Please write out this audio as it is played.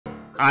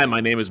Hi,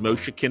 my name is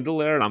Moshe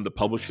Kindler, and I'm the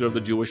publisher of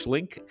The Jewish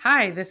Link.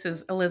 Hi, this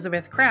is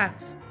Elizabeth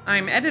Kratz.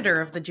 I'm editor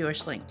of The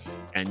Jewish Link.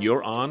 And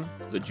you're on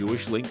The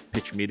Jewish Link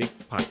Pitch Meeting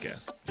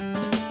Podcast.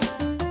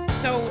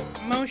 So,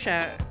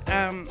 Moshe,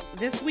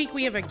 this week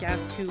we have a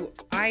guest who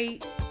I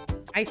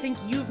think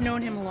you've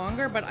known him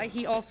longer, but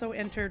he also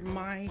entered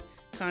my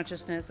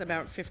consciousness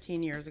about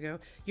 15 years ago.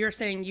 You're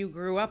saying you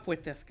grew up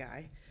with this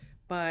guy.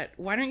 But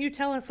why don't you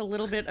tell us a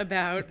little bit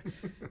about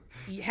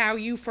how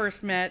you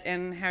first met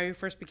and how you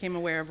first became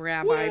aware of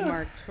Rabbi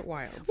Mark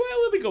Wildes?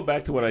 Well, let me go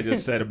back to what I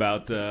just said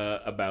about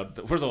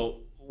first of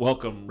all,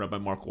 welcome, Rabbi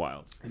Mark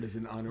Wildes. It is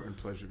an honor and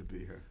pleasure to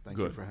be here. Thank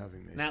you for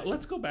having me. Now,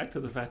 let's go back to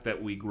the fact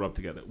that we grew up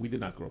together. We did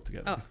not grow up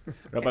together. Oh, okay.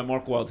 Rabbi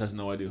Mark Wildes has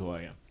no idea who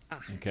I am.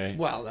 Okay.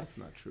 Well, that's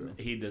not true.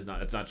 He does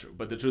not. It's not true.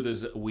 But the truth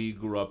is, we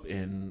grew up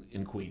in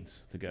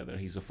Queens together.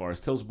 He's a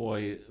Forest Hills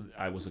boy.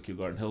 I was a Kew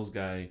Garden Hills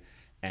guy.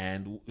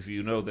 And if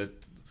you know that,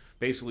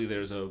 basically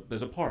there's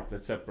a park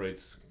that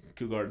separates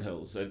Kew Garden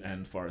Hills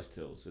and Forest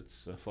Hills.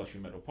 It's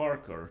Flushing Meadow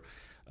Park,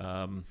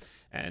 and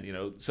you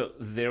know, so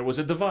there was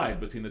a divide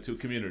between the two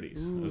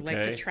communities. Ooh, okay?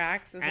 Like the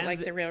tracks? Is it like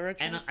the railroad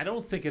tracks? And I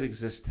don't think it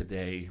exists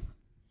today,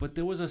 but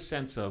there was a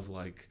sense of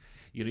like,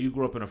 you know, you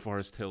grew up in a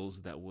Forest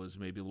Hills that was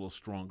maybe a little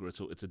stronger.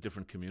 It's a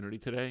different community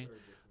today.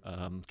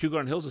 Kew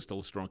Garden Hills is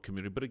still a strong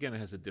community, but again, it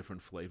has a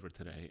different flavor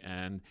today.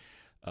 And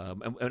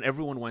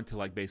everyone went to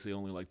like basically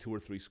only like 2 or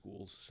 3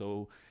 schools,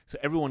 so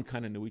everyone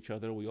kind of knew each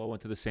other. We all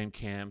went to the same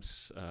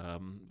camps.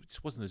 It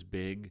just wasn't as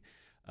big,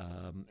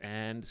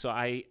 and so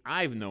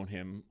I've known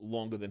him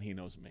longer than he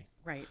knows me.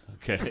 Right.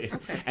 Okay.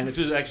 And the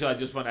truth is,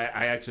 actually,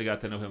 I actually got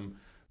to know him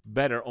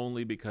better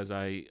only because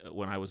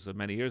when I was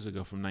many years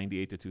ago, from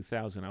 '98 to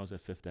 2000, I was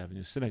at Fifth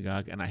Avenue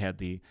Synagogue, and I had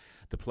the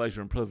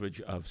pleasure and privilege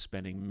of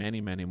spending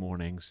many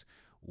mornings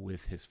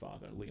with his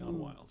father, Leon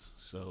Wildes.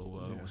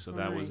 So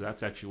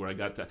that's actually where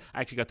I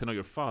actually got to know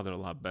your father a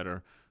lot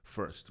better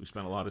first. We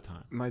spent a lot of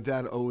time. My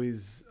dad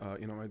always,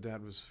 my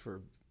dad was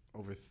for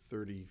over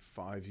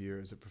 35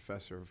 years a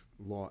professor of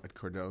law at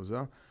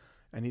Cardozo,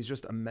 and he's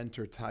just a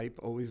mentor type.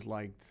 Always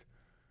liked,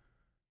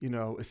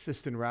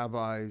 assistant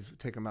rabbis,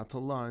 take them out to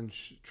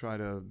lunch, try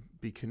to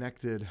be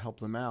connected,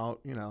 help them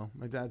out.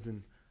 My dad's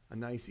a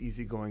nice,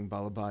 easygoing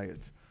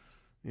balabayit.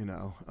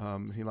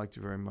 He liked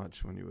you very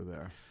much when you were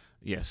there.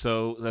 Yeah,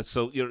 so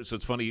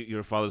it's funny.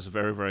 Your father's a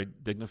very, very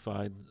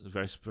dignified,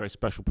 very, very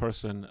special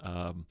person,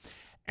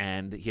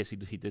 and yes, he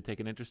did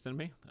take an interest in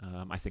me.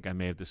 I think I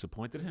may have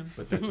disappointed him,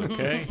 but that's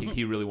okay.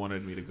 He really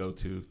wanted me to go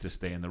to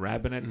stay in the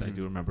rabbinate. Mm-hmm. I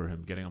do remember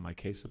him getting on my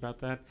case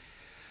about that.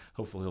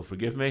 Hopefully he'll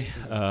forgive me.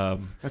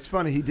 That's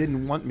funny. He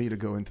didn't want me to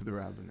go into the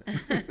rabbinate,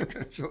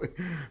 actually,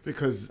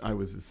 because I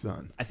was his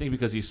son. I think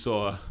because he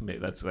saw me.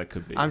 That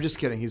could be. I'm just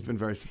kidding. He's been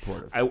very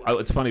supportive.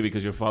 It's funny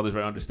because your father's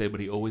very understated, but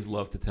he always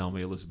loved to tell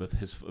me, Elizabeth,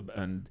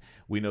 and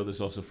we know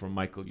this also from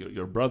Michael,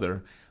 your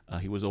brother.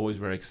 He was always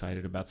very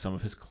excited about some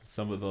of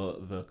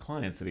the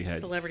clients that he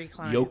had. Celebrity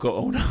clients.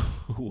 Yoko Ono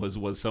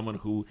was someone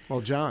who.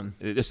 Well, John.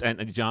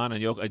 And John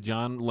and Yoko,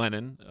 John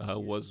Lennon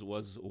was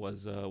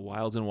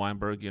Wildes and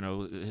Weinberg.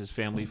 His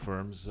family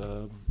firms.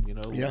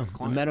 Yeah,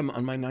 I met him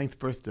on my 9th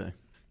birthday.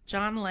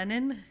 John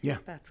Lennon. Yeah,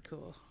 that's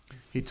cool.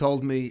 He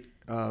told me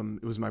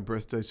it was my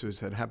birthday, so he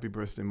said, "Happy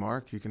birthday,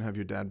 Mark. You can have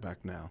your dad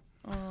back now."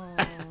 Oh.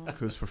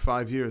 Because for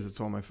 5 years, it's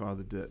all my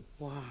father did.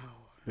 Wow.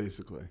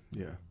 Basically,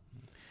 yeah.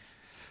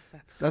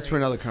 That's for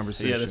another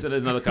conversation. Yeah, that's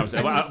another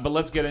conversation. But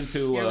let's get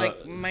into. You're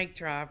like mic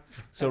drop.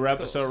 So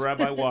Rabbi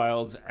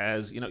Wildes,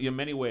 as you know, in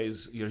many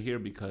ways, you're here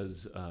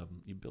because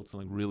you built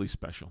something really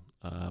special.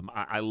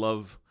 I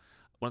love.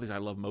 One of the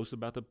things I love most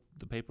about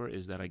the paper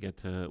is that we get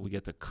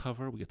to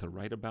cover, we get to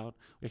write about,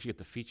 we actually get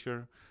to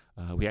feature.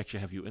 We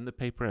actually have you in the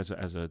paper as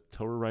a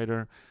Torah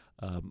writer,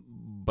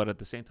 but at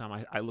the same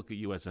time, I look at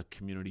you as a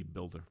community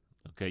builder.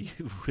 Okay,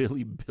 you've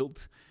really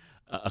built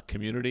a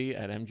community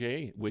at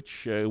MJE,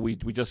 which we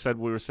just said,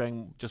 we were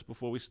saying just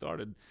before we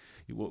started.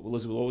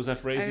 Elizabeth, what was that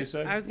phrase you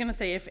said? I was going to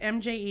say, if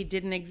MJE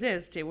didn't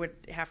exist, it would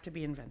have to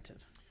be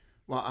invented.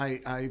 Well,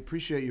 I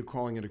appreciate you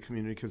calling it a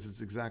community because it's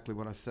exactly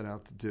what I set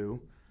out to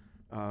do.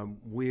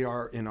 We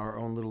are in our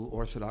own little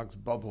Orthodox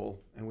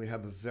bubble, and we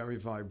have a very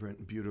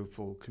vibrant,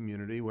 beautiful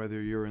community,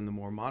 whether you're in the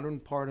more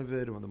modern part of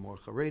it or the more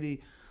Haredi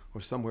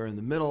or somewhere in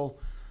the middle.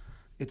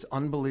 It's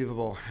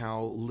unbelievable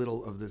how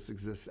little of this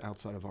exists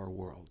outside of our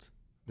world.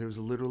 There's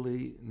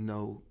literally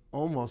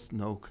almost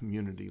no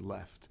community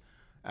left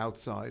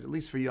outside, at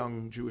least for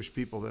young Jewish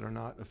people that are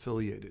not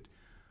affiliated.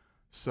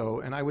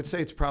 So, and I would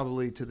say it's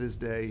probably to this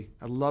day,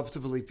 I love to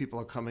believe people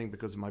are coming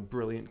because of my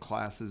brilliant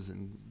classes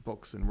and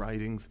books and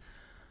writings.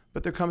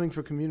 But they're coming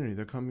for community.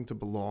 They're coming to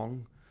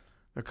belong.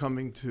 They're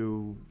coming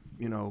to,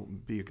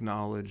 be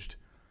acknowledged,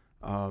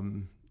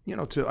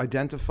 to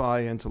identify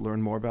and to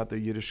learn more about their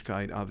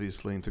Yiddishkeit,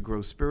 obviously, and to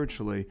grow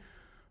spiritually.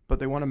 But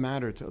they want to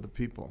matter to other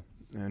people.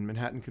 And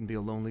Manhattan can be a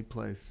lonely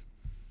place.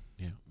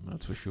 Yeah,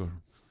 that's for sure.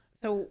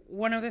 So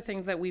one of the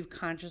things that we've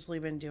consciously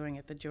been doing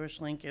at the Jewish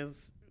Link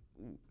is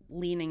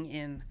leaning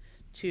in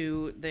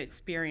to the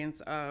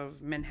experience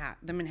of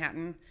the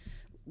Manhattan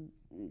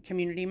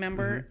community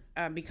member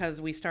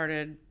because we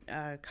started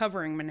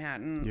covering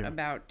Manhattan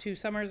about 2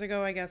 summers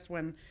ago, I guess,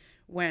 when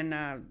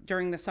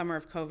during the summer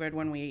of COVID,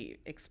 when we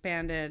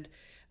expanded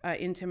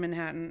into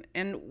Manhattan.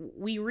 And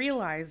we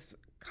realized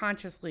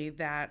consciously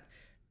that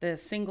the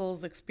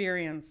singles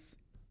experience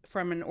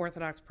from an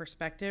Orthodox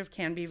perspective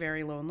can be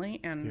very lonely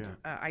and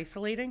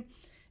isolating.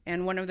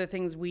 And one of the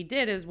things we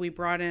did is we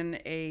brought in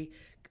a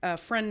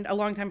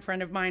longtime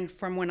friend of mine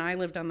from when I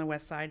lived on the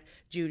West Side,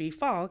 Judy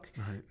Falk,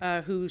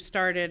 who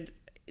started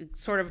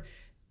sort of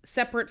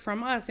separate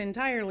from us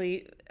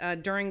entirely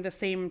during the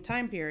same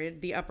time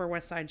period, the Upper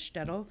West Side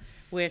Shtetl,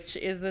 which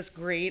is this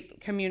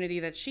great community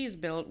that she's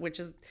built,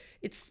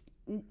 it's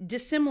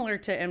dissimilar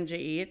to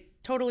MJE,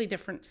 totally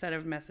different set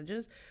of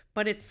messages,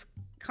 but it's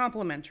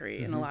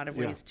complementary in a lot of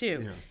ways too.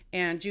 Yeah.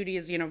 And Judy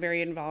is,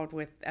 very involved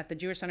at the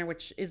Jewish Center,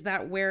 which is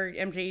that where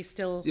MJE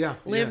still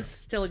lives,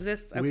 still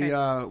exists?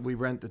 Okay. We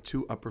rent the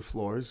 2 upper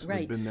floors.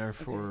 Right. We've been there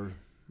for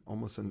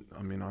almost,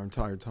 our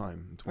entire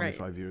time,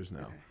 25 years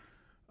now.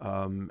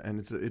 Okay. And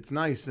it's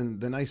nice.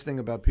 And the nice thing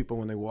about people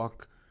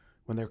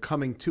when they're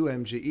coming to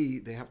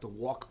MJE, they have to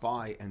walk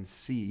by and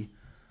see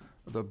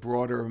the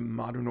broader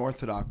modern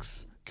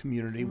Orthodox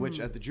community, which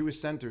at the Jewish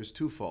Center is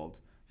twofold: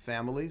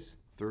 families,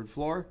 3rd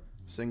floor;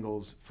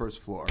 singles, 1st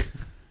floor.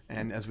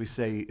 And as we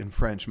say in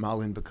French,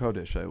 Malin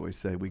B'Kodesh, I always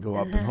say, we go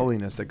up in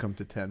holiness. They come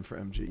to 10 for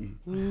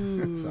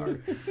MJE.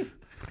 Sorry.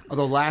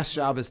 Although last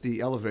Shabbos, the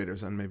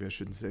elevators, and maybe I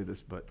shouldn't say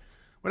this, but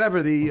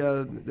whatever,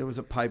 there was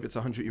a pipe. It's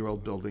a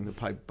 100-year-old building. The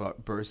pipe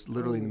burst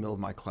literally in the middle of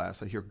my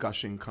class. I hear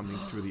gushing coming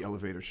through the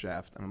elevator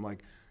shaft, and I'm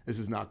like, this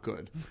is not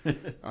good.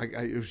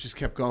 It just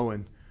kept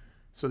going.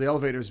 So the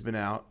elevator's been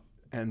out,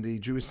 and the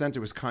Jewish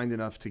Center was kind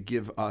enough to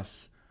give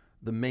us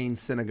the main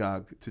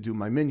synagogue to do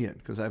my minyan,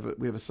 because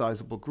we have a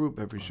sizable group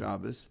every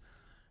Shabbos.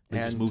 They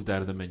just moved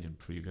out of the minyan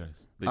for you guys.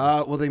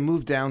 Well, they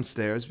moved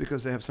downstairs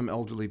because they have some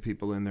elderly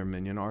people in their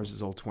minyan. Ours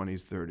is all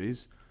 20s,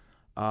 30s.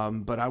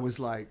 But I was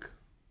like,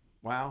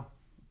 wow,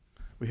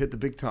 we hit the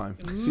big time.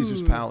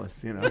 Caesar's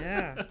Palace,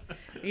 Yeah.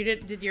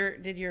 Did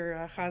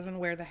your chazan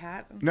wear the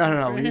hat?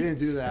 No, we didn't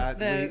do that.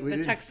 The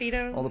didn't,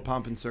 tuxedo? All the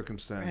pomp and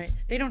circumstance. Right.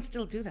 They don't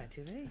still do that,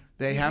 do they?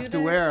 They have to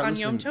wear. On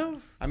Listen, Yom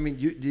Tov? I mean,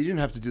 you didn't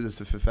have to do this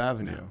at Fifth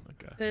Avenue. No,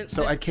 okay.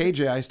 So at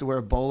KJ, I used to wear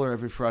a bowler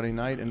every Friday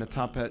night and a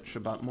top hat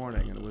Shabbat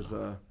morning, and it was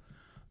a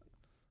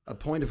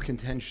point of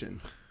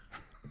contention.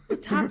 The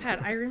top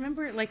hat. I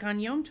remember, like on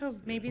Yom Tov,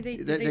 maybe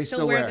they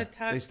still wear the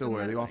tux. They still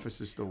wear. The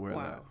officers still wear that.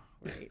 Wow.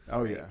 Right.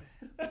 Oh yeah.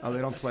 Oh,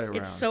 they don't play around.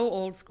 It's so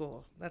old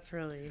school. That's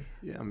really.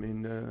 Yeah, I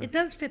mean. It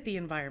does fit the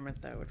environment,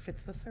 though. It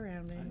fits the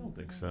surrounding. I don't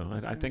think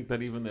so. I think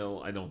that even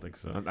I don't think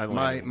so. I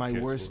don't my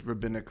worst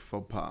rabbinic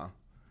faux pas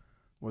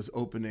was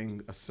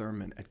opening a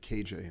sermon at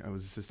KJ. I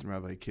was assistant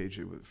rabbi at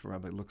KJ for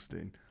Rabbi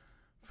Luxstein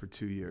for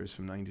 2 years,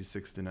 from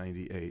 '96 to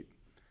 '98,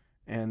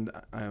 and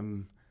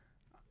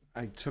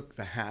I took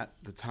the hat,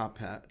 the top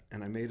hat,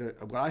 and I made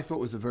what I thought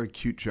was a very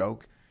cute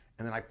joke,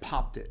 and then I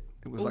popped it.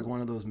 It was like one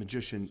of those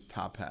magician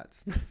top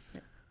hats.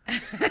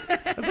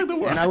 That's like the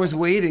worst. And I was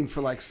waiting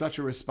for like such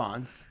a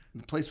response.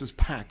 The place was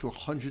packed. There were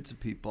hundreds of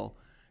people.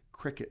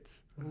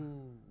 Crickets.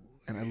 Ooh.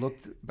 And I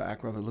looked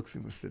back. Rabbi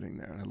Luxin was sitting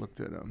there, and I looked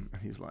at him,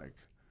 and he's like,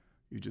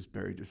 "You just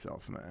buried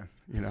yourself, man.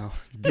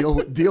 Deal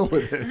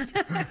with it."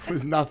 It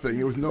was nothing.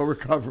 It was no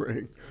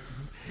recovering.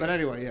 But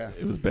anyway, yeah.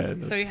 It was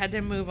bad. So you had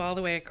to move all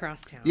the way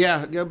across town.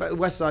 Yeah, but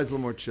West Side's a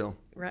little more chill.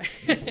 Right.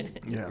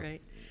 Yeah.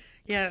 Right.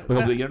 Yeah.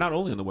 But you're not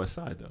only on the West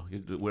Side,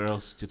 though. Where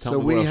else? So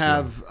we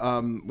have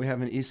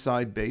an East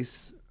Side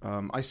base.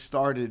 I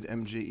started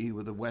MJE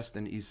with the West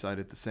and East Side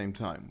at the same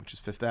time, which is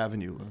Fifth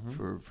Avenue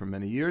for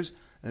many years,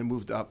 and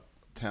moved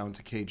uptown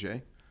to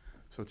KJ.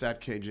 So it's at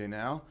KJ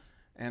now.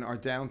 And our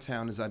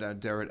downtown is at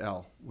Deret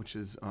El, which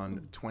is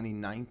on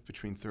 29th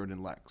between 3rd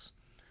and Lex.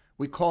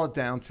 We call it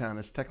downtown.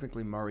 It's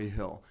technically Murray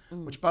Hill,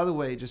 which, by the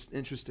way, just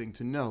interesting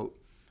to note,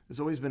 has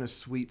always been a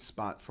sweet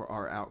spot for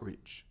our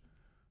outreach.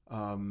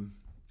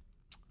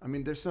 I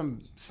mean, there's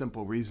some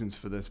simple reasons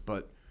for this,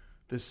 but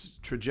this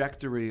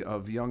trajectory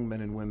of young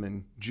men and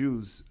women,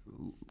 Jews,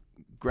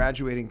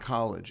 graduating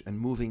college and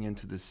moving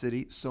into the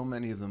city, so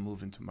many of them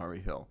move into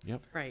Murray Hill.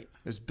 Yep. Right.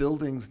 There's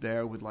buildings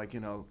there with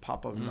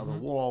pop up another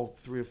wall,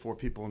 3 or 4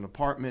 people in an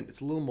apartment.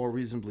 It's a little more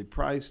reasonably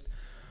priced.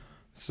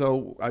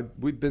 So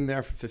we've been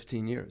there for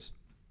 15 years.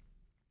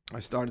 I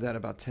started that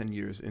about 10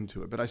 years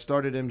into it. But I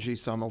started MG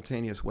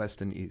simultaneous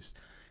West and East.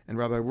 And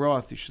Rabbi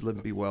Roth, you should live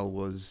and be well,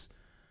 was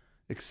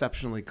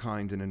exceptionally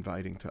kind and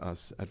inviting to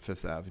us at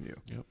Fifth Avenue.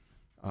 Yep.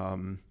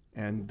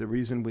 And the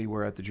reason we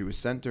were at the Jewish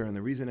Center and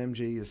the reason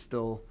MG is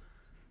still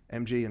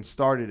MG and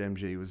started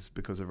MG was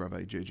because of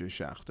Rabbi J.J.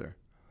 Schachter,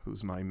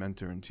 who's my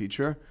mentor and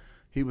teacher.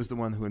 He was the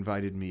one who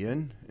invited me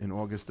in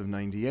August of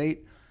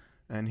 '98.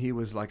 And he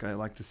was, like I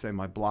like to say,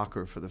 my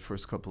blocker for the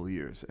first couple of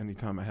years.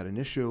 Anytime I had an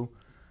issue,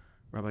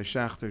 Rabbi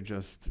Schachter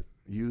just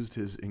used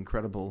his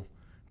incredible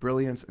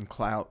brilliance and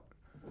clout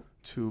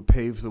to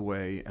pave the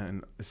way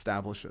and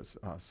establish us.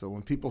 So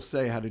when people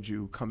say, how did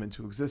you come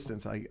into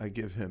existence, I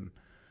give him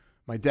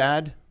my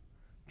dad,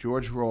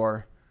 George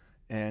Rohr,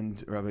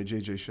 and Rabbi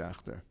J.J.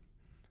 Schachter.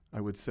 I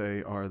would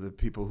say, are the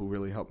people who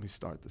really helped me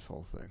start this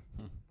whole thing.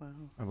 Wow.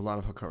 I have a lot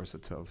of hakaras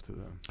hatov to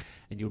them.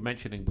 And you were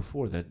mentioning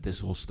before that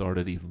this all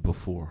started even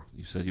before.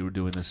 You said you were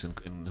doing this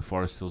in the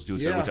Forest Hills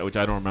Jewish Center, which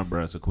I don't remember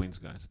as a Queens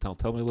guy. So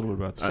tell me a little bit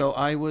about that. So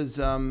I was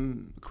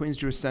Queens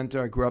Jewish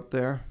Center. I grew up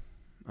there.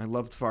 I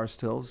loved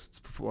Forest Hills. It's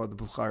before the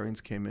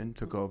Bukharians came in,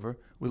 took over.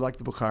 We liked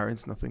the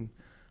Bukharians. Nothing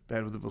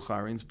bad with the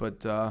Bukharians, but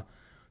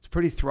it's a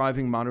pretty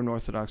thriving modern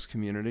Orthodox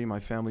community. My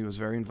family was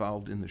very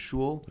involved in the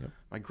shul. Yep.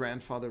 My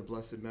grandfather,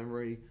 blessed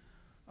memory,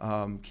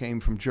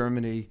 came from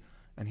Germany,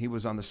 and he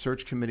was on the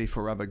search committee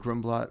for Rabbi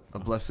Grumblatt, a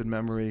blessed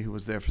memory, who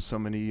was there for so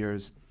many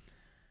years.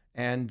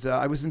 And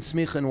I was in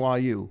Smicha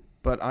in YU,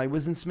 but I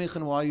was in Smicha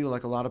in YU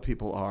like a lot of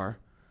people are,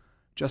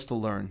 just to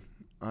learn.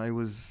 I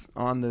was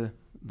on the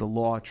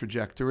law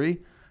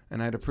trajectory,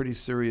 and I had a pretty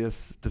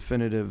serious,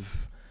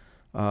 definitive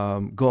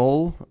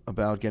goal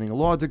about getting a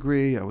law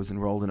degree. I was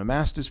enrolled in a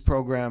master's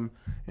program,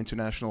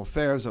 international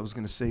affairs. I was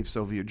going to save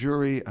Soviet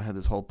Jewry. I had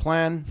this whole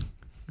plan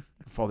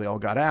before they all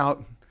got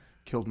out,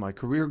 killed my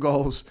career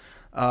goals.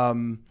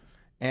 And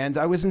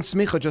I was in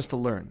Smicha just to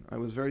learn. I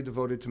was very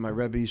devoted to my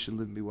Rebbe, he should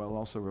live and be well,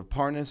 also Rav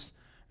Parnas.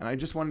 And I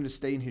just wanted to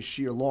stay in his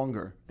shiur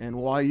longer. And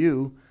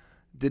YU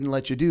didn't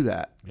let you do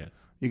that. Yes.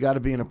 You got to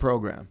be in a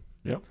program.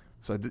 Yep.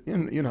 So, I did,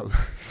 you know.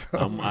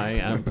 So. I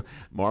am,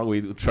 Mark,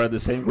 we tried the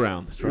same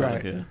ground.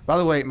 Right. Yeah. By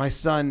the way, my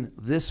son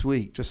this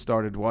week just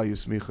started YU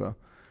Smicha,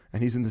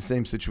 and he's in the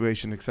same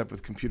situation except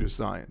with computer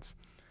science.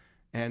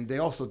 And they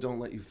also don't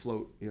let you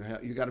float.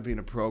 You got to be in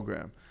a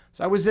program.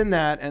 So I was in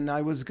that, and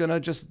I was going to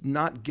just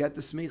not get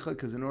the smicha,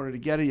 because in order to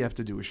get it, you have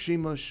to do a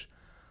shimush,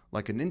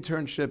 like an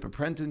internship,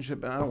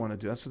 apprenticeship, and I don't want to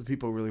do that. That's for the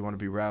people who really want to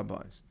be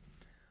rabbis.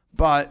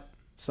 But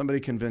somebody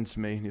convinced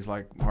me, and he's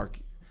like, Mark,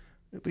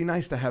 it'd be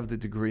nice to have the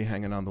degree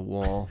hanging on the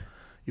wall.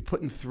 You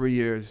put in 3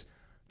 years,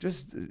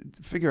 just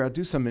figure out,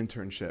 do some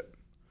internship.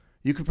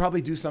 You could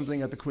probably do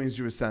something at the Queens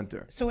Jewish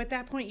Center. So at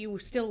that point, you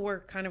still were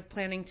kind of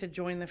planning to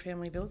join the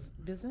family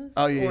business?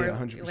 Oh, yeah, Or,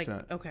 100%.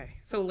 Like, okay.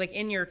 So like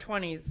in your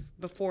 20s,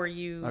 before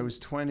you... I was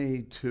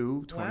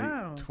 22,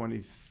 Wow.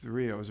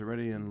 23. I was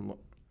already in...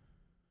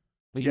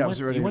 But Yeah, I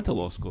was already... you went to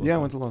law school. Yeah, I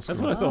went to law school.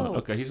 That's what I thought. Oh.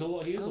 Okay, he is a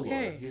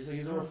lawyer. He's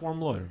a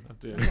reform lawyer.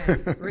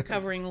 Okay.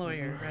 Recovering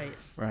lawyer, right.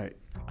 Right.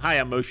 Hi,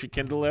 I'm Moshe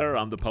Kindler.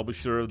 I'm the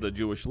publisher of the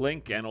Jewish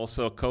Link and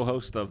also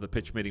co-host of the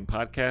Pitch Meeting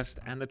podcast.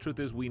 And the truth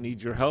is, we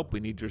need your help. We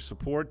need your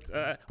support.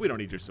 We don't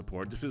need your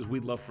support. The truth is,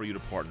 we'd love for you to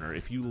partner.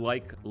 If you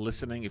like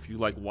listening, if you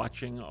like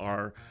watching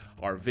our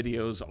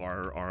videos,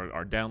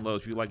 our downloads,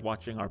 if you like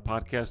watching our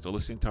podcast or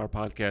listening to our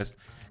podcast,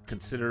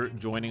 consider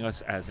joining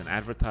us as an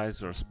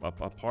advertiser or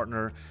a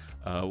partner.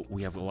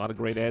 We have a lot of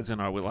great ads and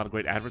a lot of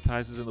great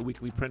advertisers in the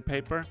weekly print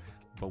paper,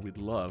 but we'd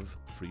love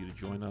for you to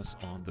join us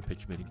on the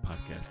Pitch Meeting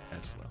podcast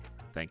as well.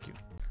 Thank you.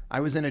 I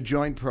was in a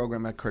joint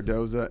program at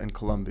Cardozo and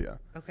Columbia.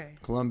 Okay.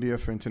 Columbia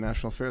for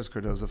international affairs,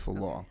 Cardozo for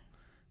law.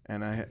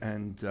 And at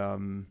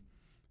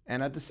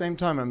the same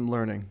time, I'm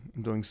learning.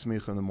 I'm doing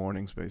smicha in the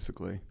mornings,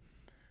 basically.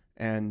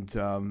 And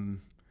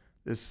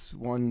this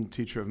one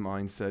teacher of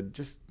mine said,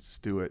 just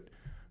do it.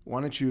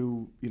 Why don't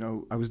you,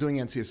 I was doing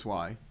NCSY.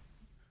 I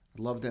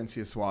loved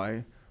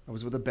NCSY. I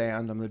was with a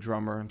band. I'm the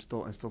drummer.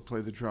 I still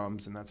play the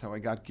drums, and that's how I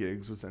got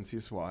gigs, was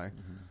NCSY.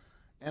 Mm-hmm.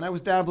 And I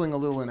was dabbling a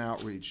little in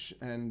outreach,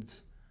 and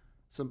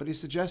somebody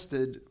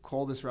suggested,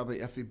 call this Rabbi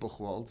Effi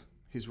Buchwald.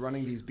 He's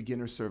running these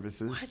beginner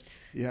services. What?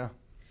 Yeah.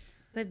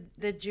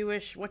 The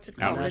Jewish, what's it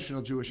called?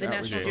 National Jewish the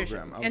Outreach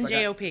National Program.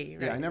 NJOP,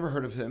 right? Yeah, I never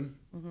heard of him.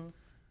 Mm-hmm.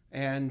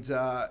 And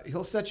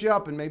he'll set you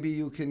up, and maybe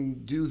you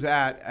can do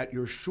that at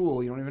your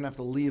shul. You don't even have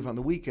to leave on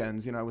the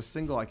weekends. I was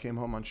single. I came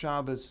home on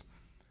Shabbos.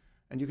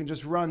 And you can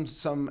just run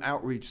some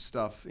outreach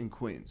stuff in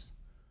Queens.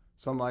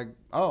 So I'm like,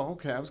 oh,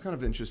 okay, I was kind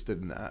of interested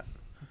in that.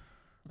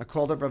 I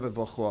called up Rabbi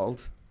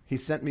Buchwald. He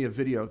sent me a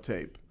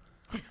videotape.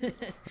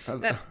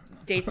 That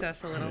dates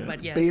us a little,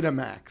 but yes.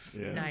 Betamax.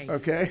 Yeah. Nice.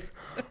 Okay?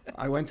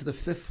 I went to the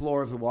 5th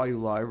floor of the YU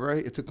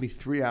library. It took me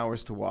 3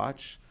 hours to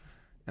watch,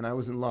 and I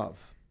was in love.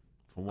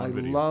 I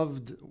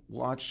loved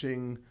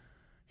watching.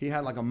 He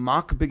had like a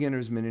mock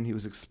beginner's minute. He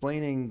was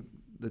explaining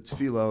the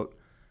tefillot,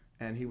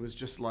 and he was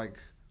just like,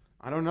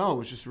 I don't know. It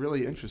was just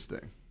really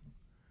interesting.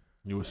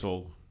 You were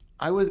sold.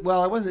 I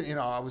wasn't,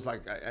 I was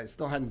like, I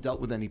still hadn't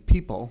dealt with any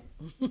people.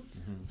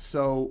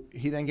 So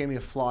he then gave me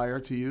a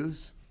flyer to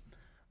use.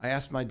 I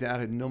asked my dad, I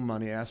had no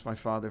money. I asked my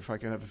father if I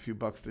could have a few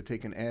bucks to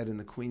take an ad in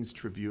the Queens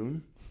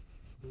Tribune.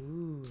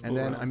 Ooh. And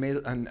then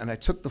I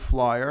took the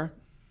flyer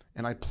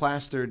and I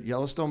plastered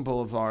Yellowstone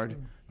Boulevard,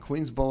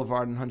 Queens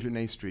Boulevard, and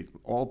 108th Street,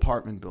 all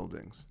apartment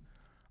buildings.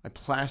 I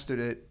plastered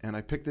it and I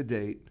picked a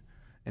date.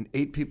 And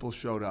 8 people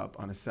showed up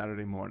on a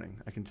Saturday morning.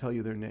 I can tell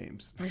you their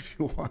names if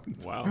you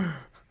want. Wow.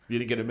 You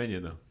didn't get a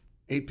minion, though?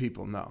 8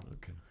 people, no.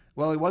 Okay.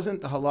 Well, it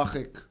wasn't the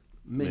halachic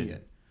minyan.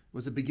 It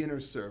was a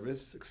beginner's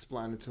service,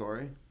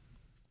 explanatory.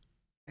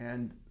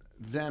 And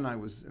then I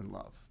was in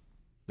love.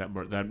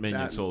 That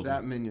minion sold you.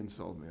 That minion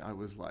sold me. I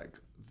was like,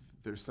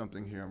 there's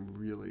something here I'm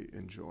really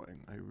enjoying.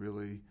 I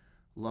really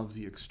love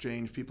the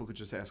exchange. People could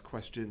just ask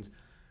questions.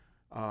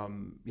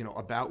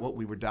 about what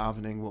we were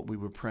davening, what we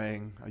were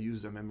praying. I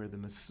remember the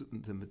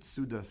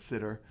Mitsuda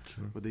Siddur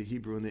with the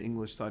Hebrew and the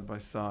English side by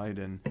side,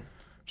 and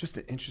just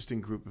an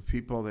interesting group of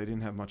people. They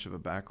didn't have much of a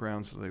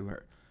background,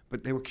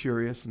 but they were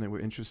curious and they were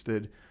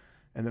interested.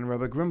 And then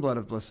Rabbi Grimblad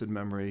of blessed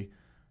memory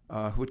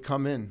would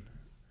come in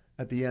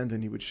at the end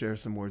and he would share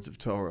some words of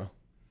Torah.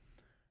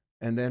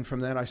 And then from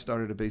that, I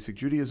started a basic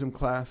Judaism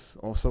class,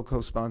 also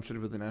co-sponsored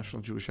with the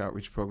National Jewish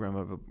Outreach Program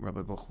of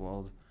Rabbi Mark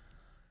Wildes.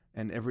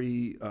 And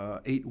every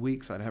 8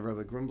 weeks, I'd have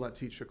Rabbi Grimblad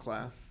teach a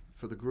class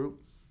for the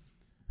group.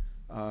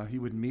 He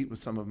would meet with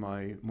some of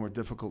my more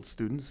difficult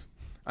students.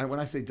 When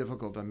I say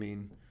difficult, I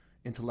mean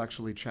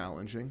intellectually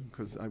challenging,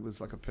 because I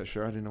was like a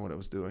pisher. I didn't know what I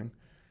was doing.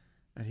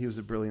 And he was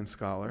a brilliant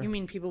scholar. You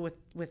mean people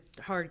with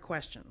hard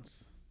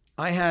questions?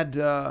 I had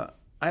a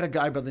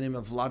guy by the name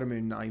of Vladimir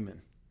Naiman,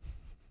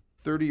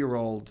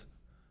 30-year-old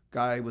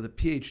guy with a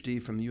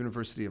PhD from the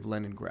University of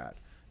Leningrad.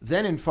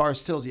 Then in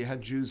Forest Hills, you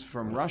had Jews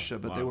from Russia,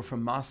 but they were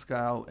from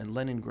Moscow and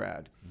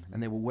Leningrad,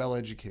 and they were well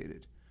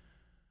educated.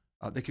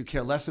 They could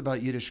care less about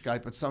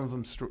Yiddishkeit, but some of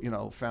them,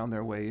 found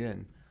their way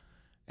in.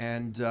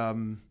 And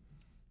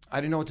I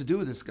didn't know what to do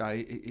with this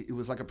guy. It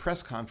was like a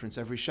press conference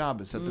every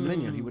Shabbos at the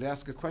Minyan. He would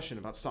ask a question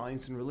about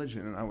science and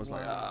religion, and I was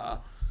like,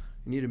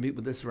 you need to meet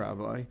with this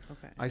rabbi.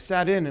 Okay. I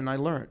sat in and I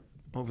learned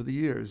over the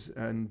years,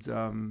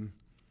 and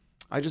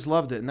I just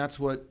loved it. And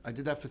I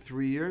did that for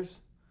 3 years.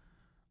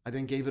 I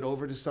then gave it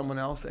over to someone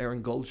else,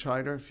 Aaron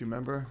Goldscheider, if you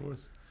remember. Of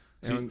course.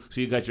 So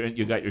you got your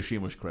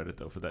Shimush credit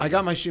though for that. I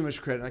got my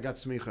Shimush credit. I got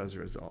smicha as a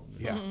result.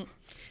 Yeah.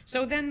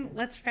 So then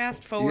let's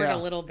fast forward a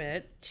little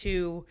bit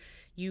to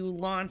you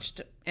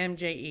launched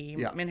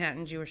MJE,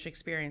 Manhattan Jewish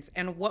Experience,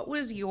 and what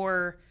was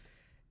your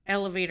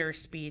elevator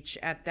speech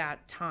at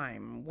that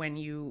time when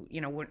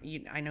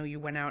I know you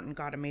went out and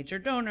got a major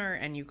donor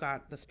and you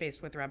got the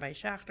space with Rabbi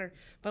Schachter,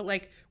 but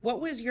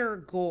what was your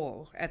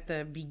goal at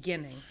the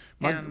beginning?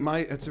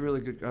 It's a really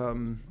good.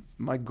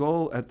 My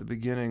goal at the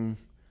beginning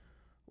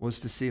was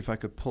to see if I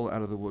could pull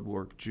out of the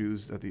woodwork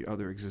Jews that the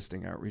other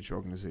existing outreach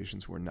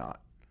organizations were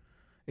not.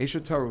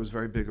 Eshet Torah was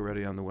very big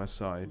already on the west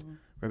side.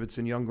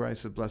 Rebbetzin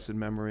Youngreis of blessed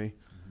memory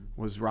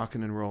was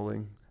rocking and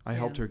rolling. I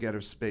helped her get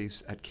her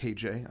space at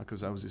KJ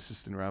because I was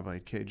assistant rabbi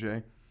at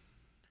KJ.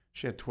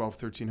 She had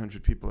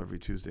 1,100 people every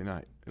Tuesday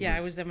night.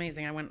 It was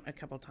amazing. I went a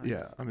couple times.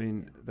 Yeah, I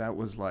mean, that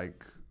was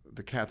like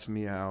the cat's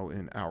meow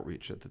in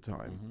outreach at the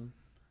time.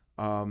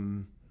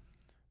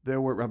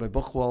 There were Rabbi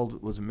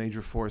Buchwald was a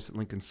major force at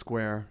Lincoln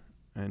Square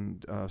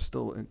and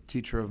still a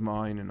teacher of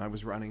mine, and I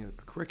was running a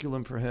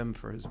curriculum for him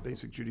for his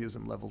basic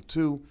Judaism level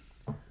 2.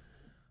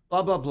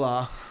 Blah, blah,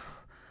 blah.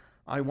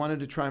 I wanted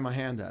to try my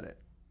hand at it.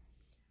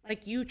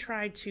 You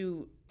tried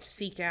to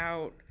seek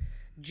out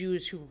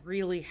Jews who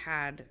really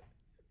had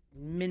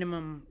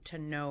minimum to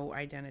no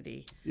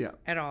identity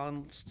at all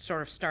and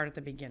sort of start at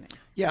the beginning.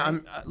 Yeah,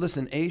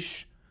 listen,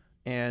 Aish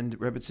and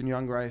Rebbetzin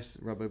Youngreis,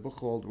 Rabbi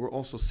Buchwald were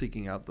also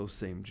seeking out those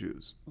same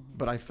Jews.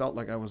 But I felt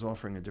like I was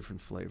offering a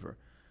different flavor.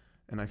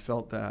 And I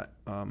felt that,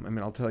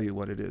 I'll tell you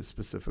what it is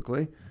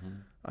specifically.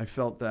 I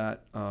felt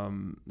that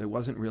there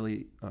wasn't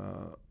really...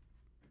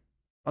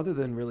 other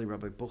than really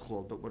Rabbi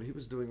Buchwald, but what he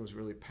was doing was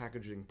really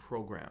packaging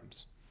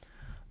programs.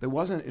 There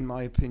wasn't, in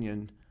my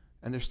opinion,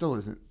 and there still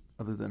isn't,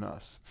 other than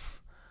us,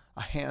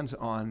 a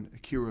hands-on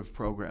kiruv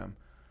program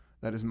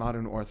that is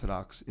modern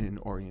Orthodox in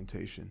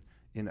orientation,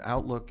 in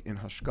outlook, in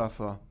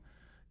hashkafa,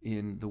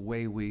 in the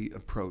way we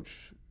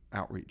approach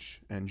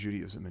outreach and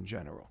Judaism in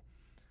general.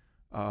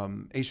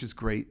 Aish is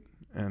great,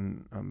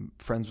 and I'm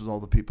friends with all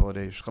the people at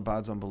Aish.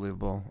 Chabad's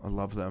unbelievable. I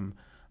love them.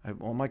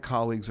 All my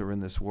colleagues are in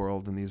this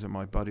world, and these are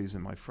my buddies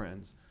and my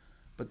friends.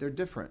 But they're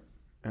different,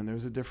 and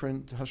there's a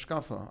different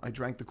hashkafa. I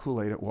drank the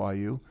Kool-Aid at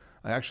YU.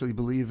 I actually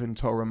believe in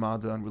Torah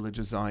Mada and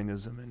religious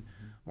Zionism and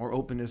more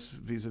openness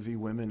vis-a-vis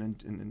women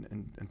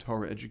and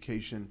Torah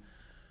education.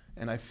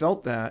 And I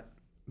felt that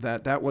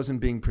wasn't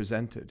being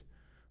presented.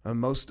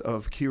 Most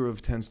of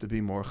kiruv tends to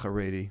be more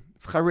Haredi.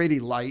 It's Haredi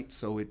light,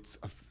 so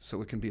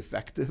it can be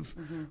effective,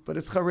 but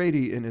it's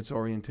Haredi in its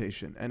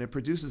orientation, and it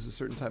produces a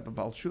certain type of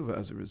Baal Tshuva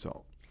as a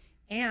result.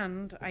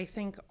 And I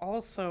think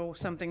also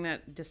something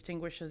that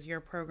distinguishes your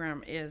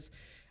program is,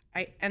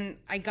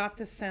 I got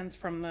this sense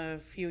from the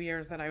few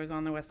years that I was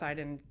on the West Side,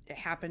 and it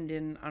happened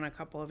on a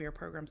couple of your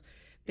programs.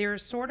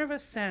 There's sort of a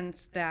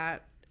sense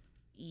that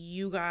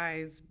you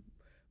guys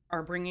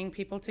are bringing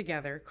people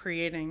together,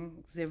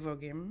 creating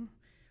zivugim,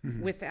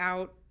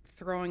 without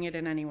throwing it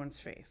in anyone's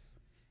face.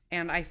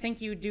 And I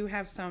think you do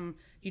have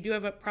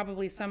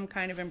probably some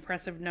kind of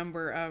impressive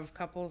number of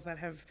couples that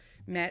have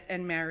met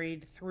and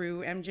married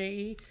through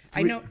MJE.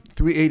 I know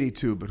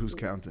 382, but who's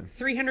counting?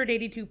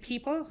 382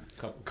 people?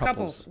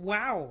 Couples.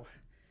 Wow.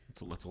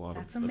 That's a lot.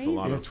 That's amazing.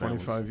 That's a lot of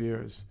 25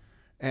 years.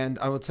 And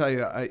I will tell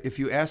you, if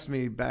you asked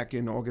me back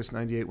in August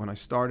 98 when I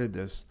started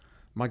this,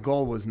 my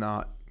goal was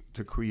not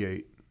to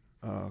create,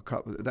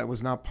 that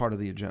was not part of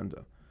the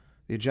agenda.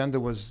 The agenda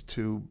was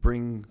to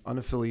bring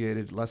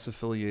unaffiliated, less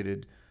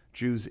affiliated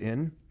Jews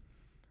in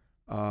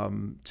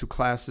to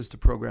classes, to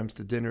programs,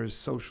 to dinners,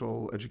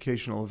 social,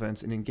 educational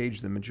events, and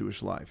engage them in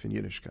Jewish life, in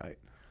Yiddishkeit.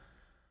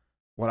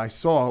 what I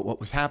saw, what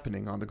was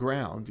happening on the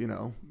ground,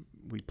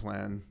 we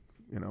plan,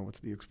 what's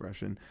the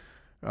expression?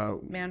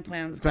 Man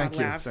plans, Thank God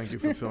you. laughs. Thank you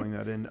for filling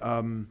that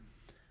in.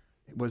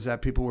 Was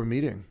that people were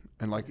meeting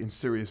and like in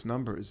serious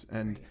numbers.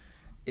 And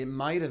it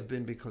might have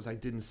been because I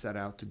didn't set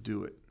out to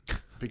do it.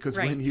 Because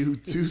when you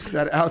do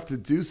set out to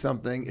do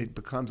something, it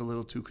becomes a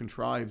little too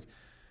contrived.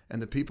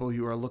 And the people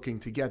you are looking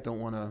to get don't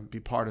want to be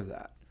part of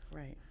that.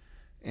 Right.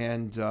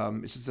 And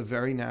it's just a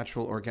very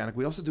natural, organic.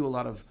 We also do a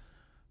lot of,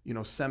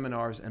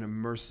 seminars and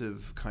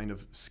immersive kind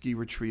of ski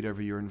retreat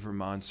every year in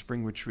Vermont,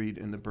 spring retreat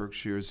in the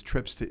Berkshires,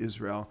 trips to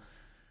Israel.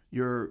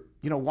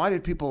 Why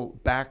did people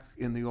back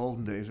in the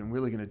olden days, I'm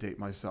really going to date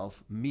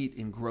myself, meet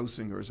in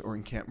Grossinger's or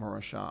in Camp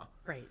Marashah?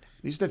 Right.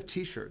 They used to have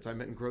T-shirts. I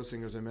met in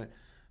Grossinger's.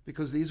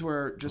 Because these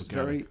were just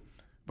organic.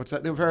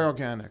 They were very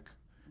organic.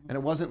 And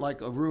it wasn't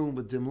like a room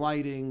with dim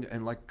lighting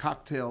and like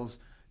cocktails.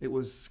 It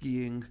was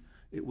skiing.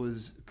 It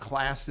was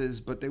classes,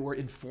 but they were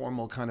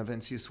informal kind of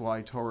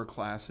NCSY Torah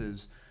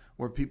classes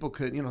where people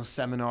could,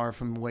 seminar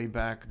from way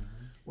back,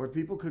 where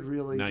people could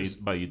really. Now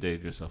you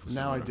dated yourself. With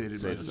Now I seminar.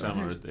 dated So myself.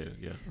 Seminar is dated,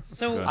 yeah.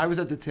 So I was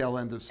at the tail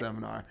end of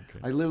seminar. Okay.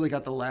 I literally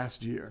got the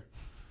last year.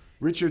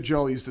 Richard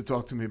Joel used to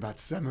talk to me about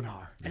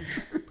seminar.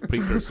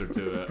 Precursor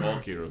to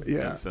All-Kiro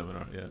Yeah.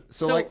 seminar, yeah.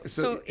 So yeah.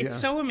 it's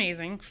so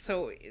amazing.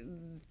 So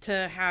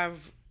to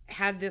have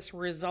had this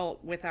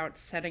result without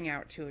setting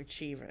out to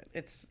achieve it.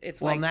 It's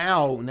Well, like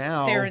now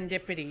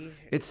serendipity.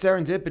 it's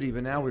serendipity,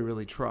 but now we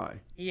really try.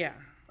 Yeah.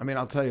 I mean,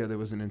 I'll tell you, there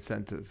was an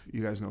incentive.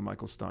 You guys know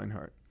Michael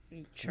Steinhardt.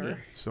 Sure. Yeah.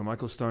 So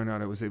Michael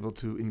Steinhardt, I was able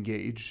to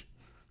engage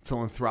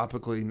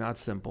philanthropically, not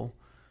simple,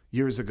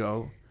 years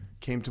ago,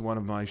 came to one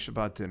of my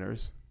Shabbat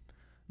dinners,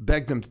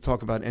 begged him to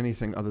talk about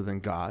anything other than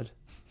God,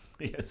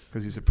 Yes.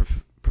 because he's a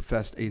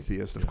professed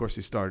atheist. Of course,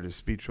 he started his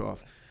speech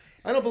off.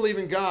 I don't believe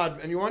in God,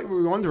 and you might be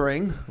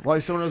wondering why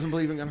someone doesn't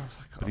believe in God. I was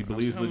like, But he no.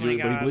 believes in Oh the my Jew-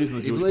 but he God. believes in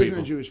the He Jewish believes people.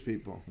 in the Jewish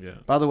people. Yeah.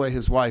 By the way,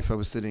 his wife I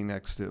was sitting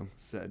next to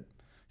said,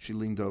 she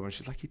leaned over and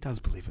she's like, he does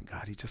believe in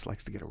God. He just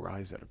likes to get a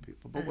rise out of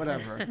people. But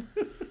whatever.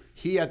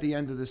 He, at the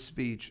end of the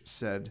speech,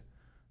 said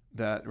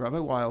that Rabbi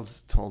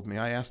Wildes told me,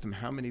 I asked him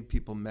how many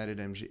people met at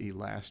MGE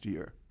last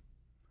year.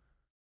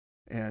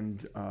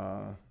 And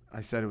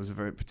I said it was a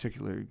very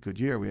particularly good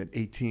year. We had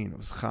 18. It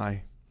was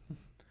high.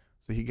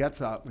 So he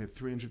gets up. We had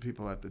 300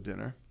 people at the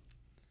dinner.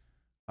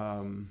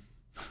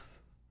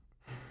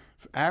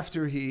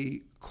 After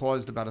he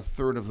caused about a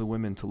third of the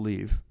women to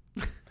leave,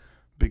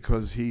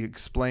 because he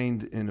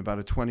explained in about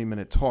a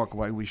 20-minute talk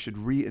why we should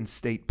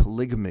reinstate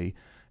polygamy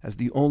as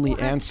the only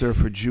answer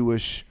for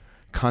Jewish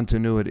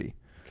continuity.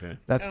 Okay.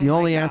 That's Oh the my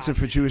only God. answer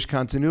for Jewish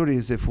continuity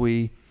is if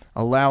we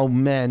allow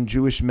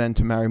Jewish men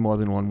to marry more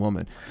than one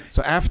woman.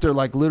 So after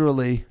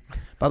literally,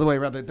 by the way,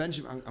 Rabbi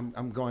Benjamin,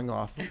 I'm going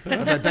off.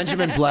 Rabbi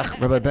Benjamin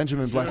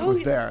Blech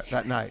was there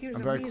that night. He was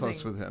I'm very amazing.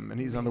 close with him, and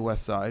he's on the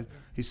west side.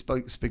 He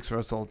speaks for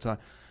us all the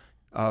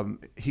time.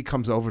 He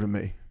comes over to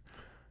me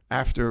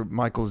after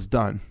Michael's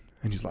done,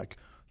 and he's like,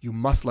 you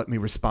must let me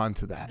respond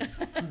to that.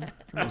 And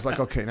I was like,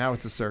 okay, now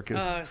it's a circus.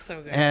 Oh,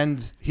 so good.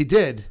 And he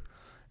did.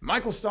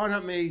 Michael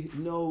Steinhardt may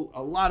know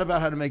a lot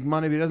about how to make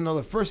money, but he doesn't know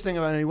the first thing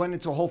about it. He went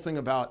into a whole thing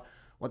about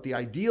what the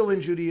ideal in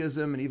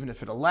Judaism, and even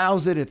if it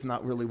allows it, it's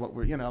not really what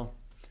we're,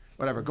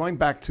 whatever. Going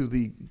back to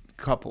the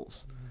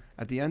couples,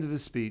 at the end of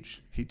his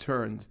speech, he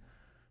turned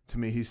to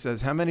me. He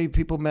says, how many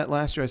people met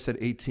last year? I said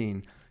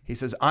 18. He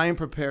says, I am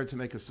prepared to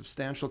make a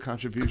substantial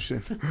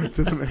contribution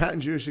to the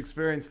Manhattan Jewish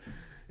experience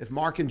if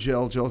Mark and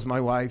Jill's my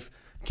wife,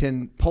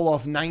 can pull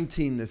off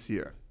 19 this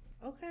year.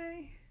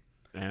 Okay.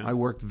 And I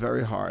worked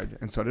very hard,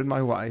 and so did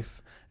my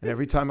wife. And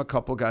every time a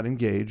couple got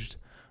engaged,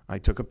 I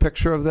took a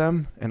picture of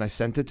them, and I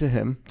sent it to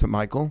him, to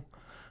Michael.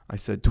 I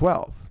said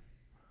 12,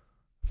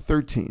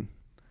 13.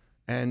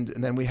 And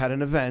then we had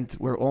an event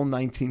where all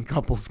 19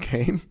 couples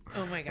came.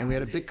 Oh my God. And we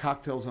had a big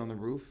cocktails on the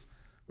roof.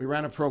 We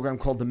ran a program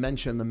called The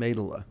Mencha and the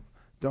Meidela.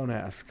 Don't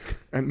ask.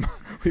 And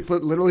we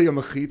put literally a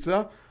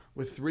mechitza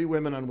with 3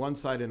 women on one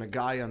side and a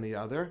guy on the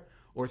other,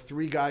 or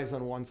 3 guys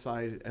on one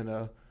side and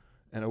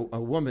a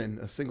woman,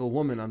 a single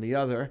woman on the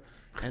other.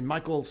 And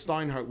Michael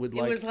Steinhardt would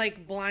It was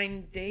like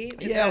blind date.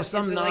 Yeah, it was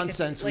some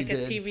nonsense we like did.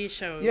 a TV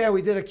show. Yeah,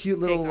 we did a cute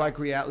little Takeoff.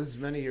 reality. This is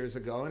many years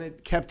ago, and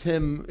it kept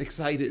him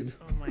excited.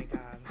 Oh my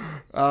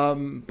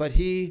God. But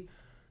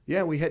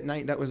we hit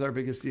 9. That was our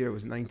biggest year. It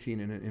was 19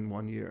 in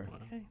 1 year.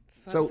 Okay.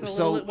 So- that's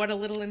so- what a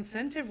little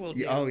incentive will do.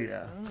 Yeah, oh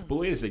yeah. But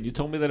wait a second, you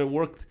told me that it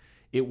worked.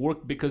 It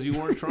worked because you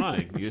weren't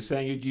trying. You're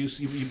saying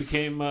you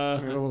became. A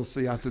little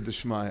siyata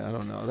d'shmaya. I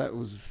don't know. That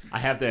was. I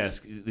have to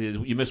ask.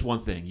 You missed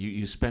one thing.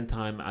 You spent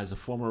time as a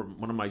former.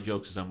 One of my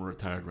jokes is I'm a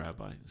retired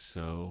rabbi.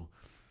 So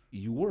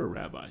you were a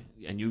rabbi,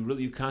 and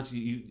you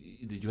constantly.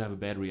 Did you have a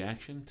bad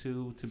reaction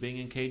to being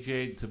in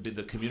KJ, to be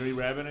the community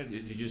rabbinate?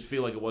 Did you just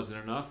feel like it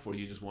wasn't enough, or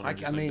you just wanted to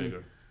do something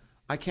bigger?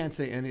 I can't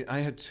say any. I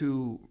had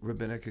 2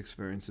 rabbinic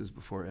experiences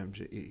before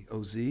MJE,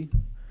 OZ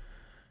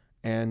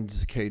and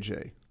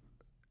KJ.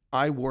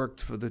 I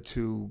worked for the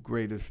 2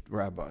 greatest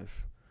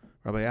rabbis,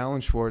 Rabbi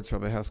Alan Schwartz,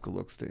 Rabbi Haskell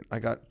Lookstein. I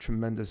got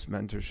tremendous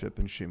mentorship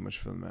and shimush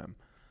from them.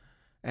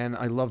 And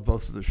I loved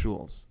both of the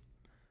shuls.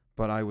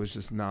 But I was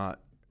just not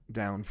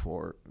down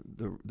for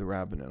the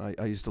rabbinate.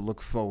 I used to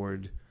look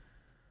forward,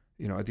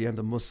 at the end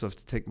of Musaf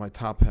to take my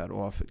top hat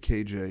off at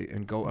KJ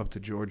and go up to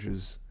George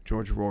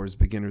Rohr's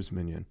beginner's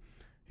minyan.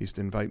 He used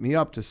to invite me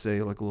up to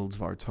say like a little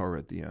Dvar Torah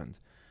at the end.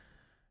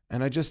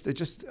 And I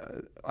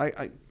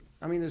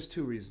mean, there's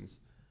two reasons.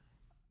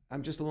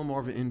 I'm just a little more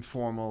of an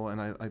informal,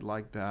 and I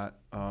like that.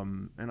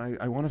 And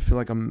I want to feel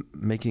like I'm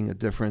making a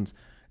difference.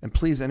 And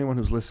please, anyone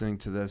who's listening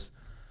to this,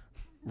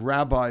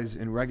 rabbis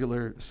in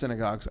regular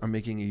synagogues are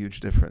making a huge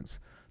difference.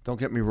 Don't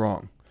get me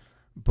wrong.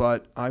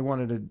 But I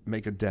wanted to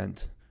make a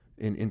dent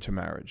in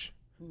intermarriage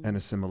and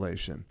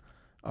assimilation.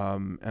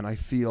 And I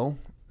feel,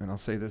 and I'll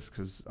say this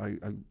because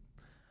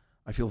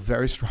I feel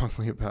very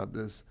strongly about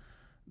this,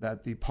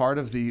 that the part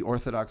of the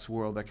Orthodox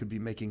world that could be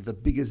making the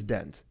biggest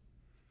dent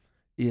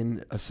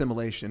in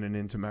assimilation and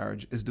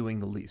intermarriage is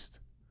doing the least.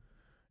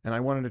 And I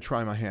wanted to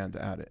try my hand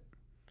at it.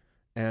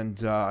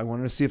 And I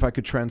wanted to see if I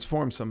could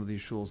transform some of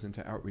these shuls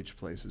into outreach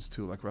places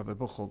too, like Rabbi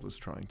Wildes was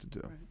trying to do.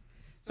 Right.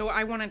 So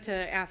I wanted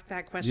to ask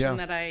that question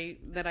that I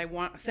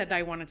said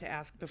I wanted to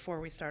ask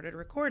before we started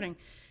recording,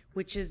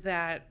 which is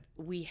that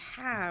we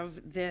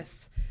have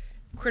this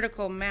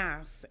critical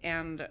mass,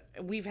 and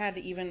we've had,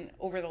 even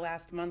over the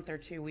last month or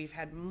two, we've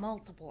had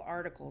multiple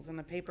articles in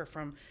the paper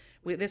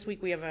this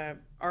week we have an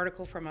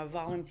article from a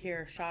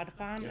volunteer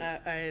shadchan,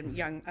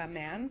 a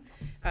man.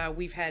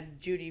 We've had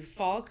Judy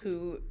Falk,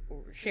 who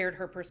shared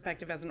her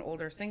perspective as an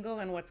older single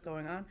and what's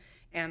going on.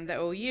 And the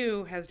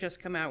OU has just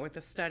come out with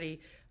a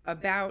study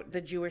about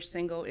the Jewish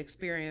single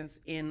experience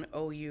in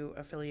OU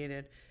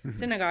affiliated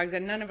synagogues.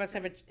 And none of us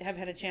have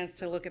had a chance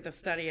to look at the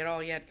study at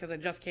all yet because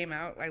it just came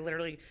out. I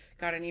literally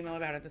got an email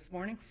about it this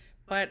morning.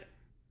 But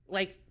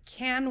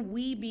can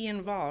we be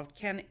involved?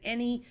 Can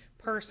any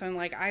person,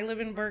 like I live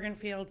in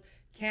Bergenfield,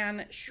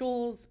 can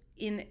shuls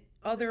in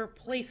other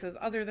places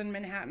other than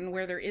Manhattan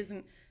where there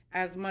isn't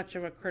as much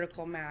of a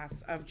critical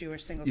mass of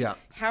Jewish singles,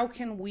 how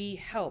can we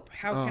help?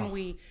 How can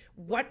we,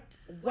 what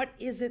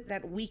is it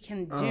that we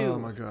can do? Oh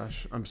my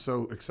gosh, I'm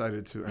so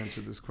excited to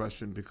answer this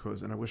question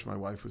and I wish my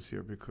wife was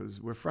here because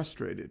we're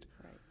frustrated.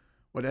 Right.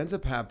 What ends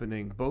up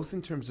happening, both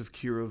in terms of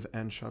kiruv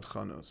and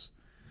shadchanos,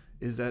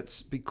 is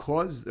that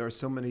because there are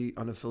so many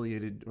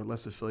unaffiliated or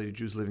less affiliated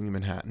Jews living in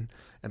Manhattan,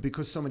 and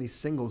because so many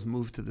singles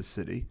move to the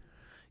city,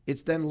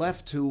 it's then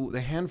left to the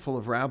handful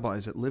of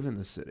rabbis that live in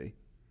the city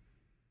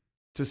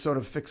to sort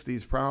of fix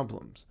these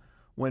problems,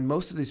 when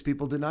most of these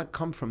people did not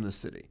come from the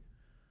city.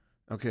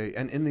 Okay,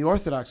 and in the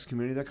Orthodox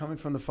community, they're coming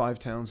from the 5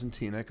 towns in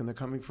Teaneck, and they're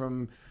coming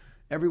from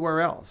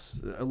everywhere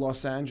else.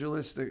 Los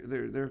Angeles,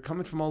 they're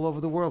coming from all over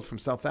the world, from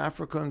South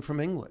Africa and from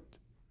England.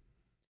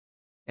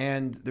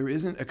 And there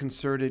isn't a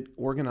concerted,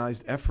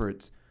 organized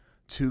effort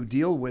to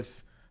deal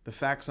with the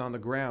facts on the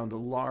ground, the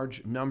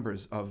large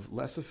numbers of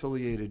less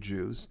affiliated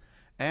Jews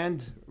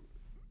and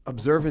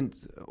observant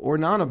or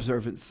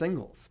non-observant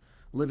singles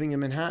living in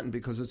Manhattan,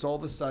 because it's all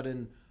of a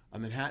sudden a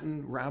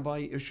Manhattan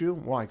rabbi issue.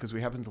 Why? Because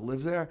we happen to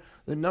live there.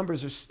 The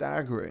numbers are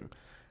staggering.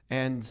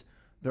 And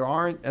there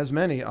aren't as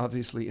many,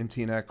 obviously, in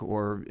Teaneck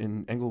or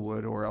in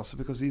Englewood or else,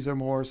 because these are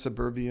more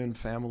suburban,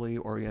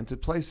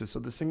 family-oriented places. So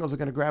the singles are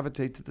going to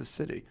gravitate to the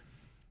city.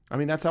 I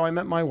mean, that's how I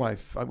met my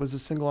wife. I was a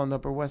single on the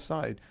Upper West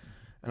Side.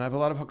 And I have a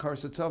lot of Hakar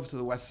Satov to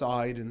the West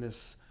Side and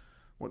this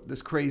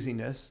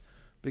craziness,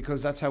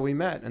 because that's how we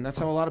met. And that's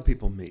how a lot of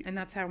people meet. And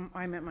that's how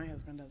I met my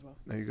husband as well.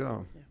 There you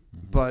go. Yeah.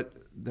 Mm-hmm. But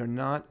there are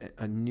not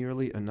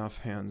nearly enough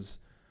hands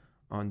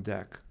on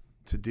deck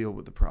to deal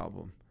with the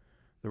problem.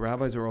 The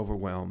rabbis are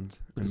overwhelmed.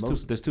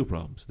 There's two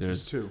problems.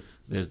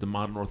 There's the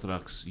modern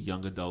Orthodox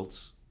young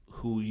adults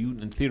who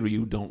in theory,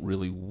 you don't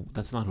really,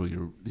 that's not who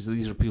you're,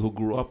 these are people who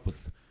grew up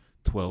with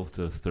 12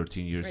 to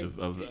 13 years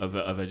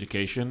of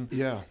education.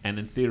 Yeah. And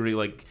in theory,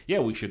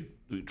 we should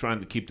be trying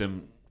to keep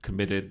them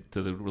committed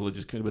to the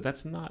religious community, but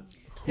that's not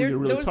who you're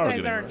really targeting.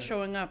 Those guys aren't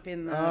showing up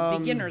in the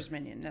beginner's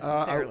minyan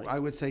necessarily. I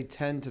would say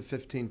 10 to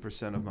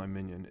 15% of my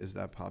minyan is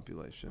that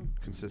population,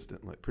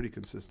 pretty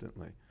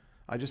consistently.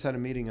 I just had a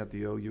meeting at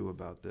the OU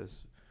about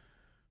this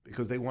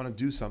because they want to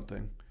do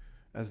something,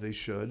 as they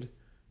should,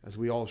 as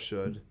we all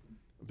should,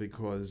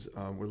 because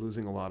we're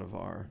losing a lot of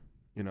our,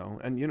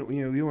 and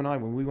you and I,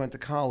 when we went to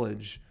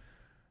college,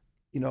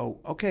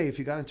 okay, if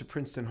you got into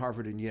Princeton,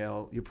 Harvard, and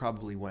Yale, you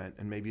probably went,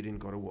 and maybe you didn't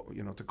go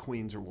to, to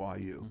Queens or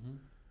YU. Mm-hmm.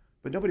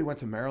 But nobody went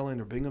to Maryland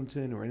or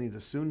Binghamton or any of the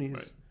SUNYs.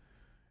 Right.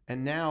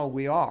 And now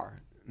we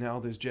are. Now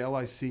there's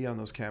JLIC on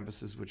those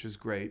campuses, which is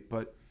great,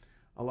 but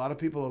a lot of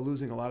people are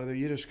losing a lot of their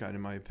Yiddishkeit,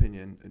 in my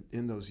opinion,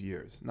 in those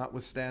years,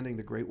 notwithstanding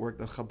the great work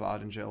that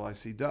Chabad and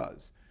JLIC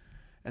does.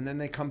 And then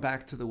they come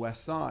back to the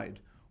West Side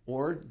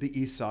or the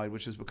East Side,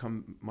 which has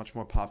become much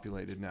more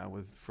populated now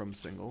from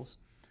singles,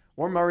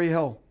 or Murray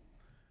Hill.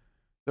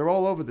 They're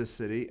all over the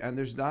city, and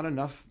there's not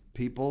enough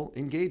people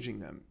engaging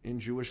them in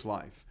Jewish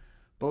life,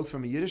 both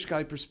from a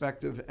Yiddishkeit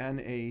perspective and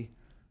a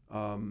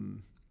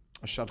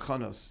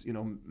shadchanos,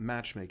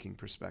 matchmaking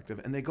perspective,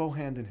 and they go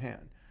hand in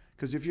hand.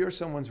 Because if you're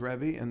someone's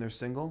Rebbe and they're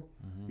single,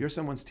 you're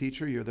someone's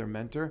teacher, you're their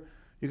mentor,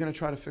 you're going to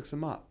try to fix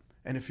them up.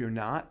 And if you're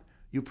not,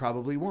 you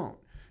probably won't.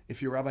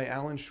 If you're Rabbi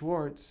Alan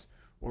Schwartz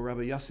or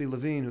Rabbi Yossi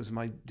Levine, who's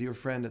my dear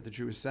friend at the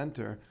Jewish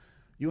Center,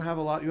 you have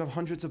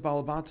hundreds of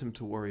balabatim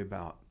to worry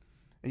about.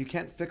 And you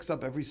can't fix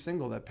up every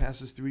single that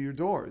passes through your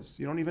doors.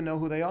 You don't even know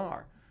who they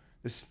are.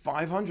 There's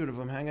 500 of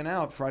them hanging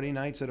out Friday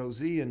nights at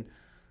OZ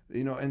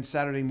and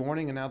Saturday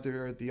morning and out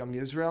there at the Young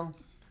Israel.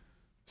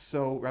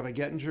 So Rabbi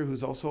Gettinger,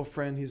 who's also a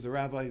friend, he's the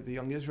rabbi at the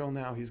Young Israel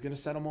now, he's going to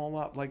set them all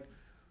up. Like,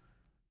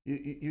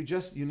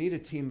 you need a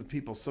team of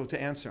people. So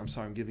to answer, I'm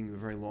sorry, I'm giving you a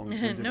very long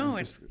no,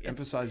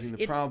 emphasizing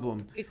the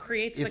problem. It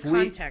creates the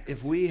context.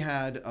 If we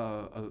had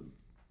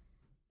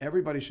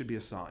everybody should be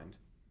assigned.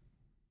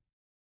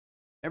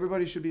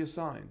 Everybody should be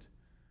assigned.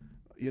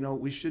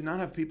 We should not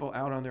have people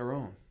out on their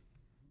own.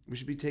 We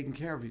should be taking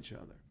care of each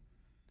other.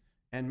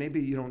 And maybe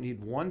you don't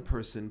need one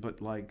person,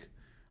 but like,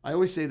 I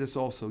always say this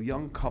also,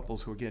 young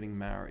couples who are getting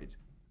married,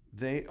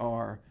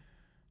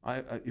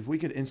 if we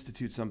could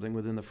institute something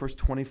within the first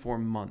 24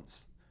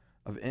 months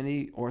of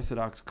any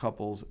Orthodox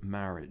couple's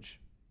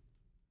marriage,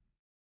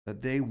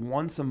 that they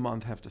once a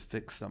month have to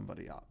fix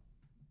somebody up.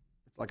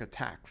 It's like a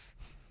tax,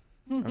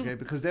 okay?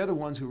 Because they're the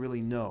ones who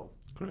really know.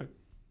 Correct.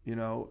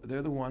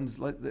 They're the ones,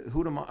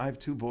 I have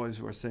 2 boys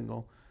who are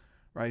single,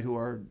 right? Who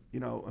are,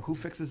 who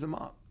fixes them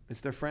up?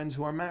 It's their friends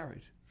who are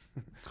married.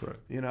 Correct.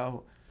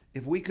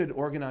 If we could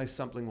organize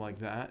something like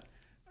that,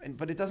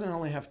 but it doesn't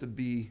only have to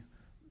be,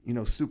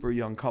 super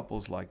young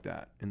couples like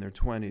that in their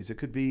 20s. It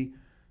could be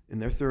in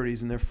their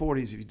 30s and their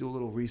 40s. If you do a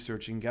little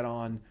research and get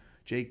on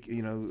Jake,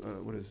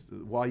 what is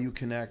the YU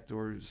Connect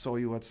or Saw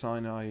You at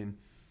Sinai, and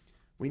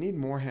we need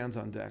more hands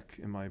on deck,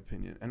 in my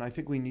opinion. And I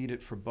think we need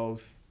it for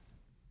both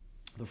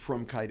the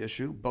Frumkeit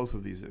issue, both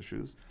of these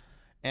issues,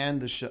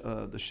 and the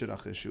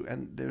Shidduch issue.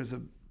 And there's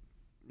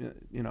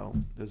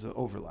there's an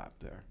overlap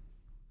there.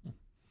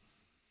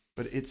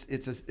 But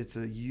it's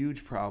a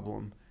huge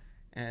problem,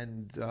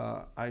 and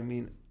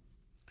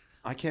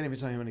I can't even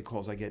tell you how many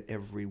calls I get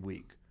every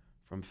week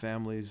from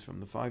families, from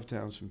the 5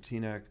 towns, from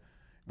Teaneck.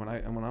 When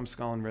I'm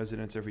Scholin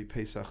residents every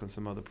Pesach and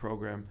some other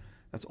program,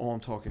 that's all I'm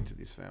talking to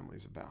these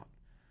families about.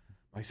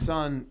 My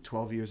son,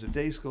 12 years of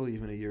day school,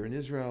 even a year in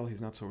Israel,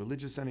 he's not so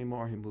religious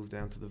anymore. He moved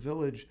down to the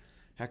village.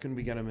 How can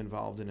we get him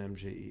involved in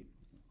MJE?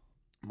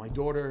 My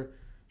daughter,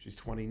 she's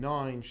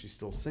 29, she's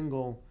still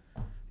single.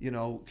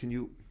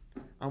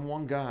 I'm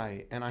one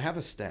guy, and I have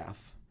a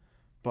staff,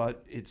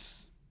 but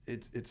it's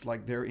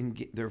like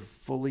they're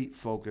fully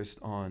focused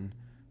on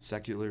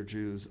secular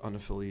Jews,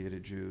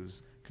 unaffiliated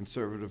Jews,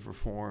 conservative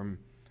reform,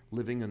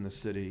 living in the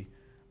city.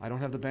 I don't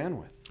have the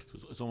bandwidth. So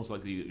it's almost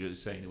like you're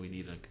saying that we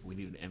need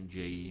an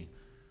MJE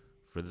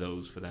for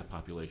that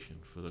population.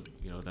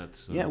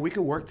 Yeah, we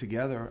could work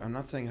together. I'm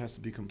not saying it has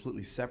to be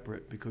completely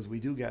separate, because we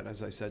do get,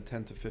 as I said,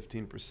 10 to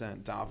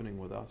 15% davening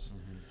with us.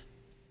 Mm-hmm.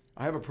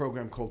 I have a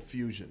program called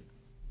Fusion,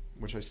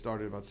 which I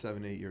started about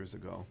 7-8 years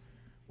ago,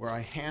 where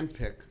I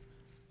handpick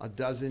a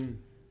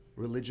dozen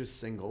religious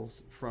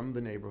singles from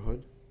the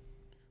neighborhood,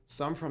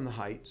 some from the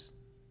Heights,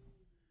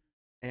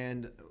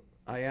 and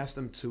I asked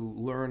them to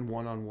learn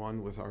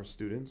one-on-one with our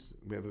students.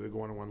 We have a big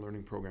one-on-one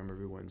learning program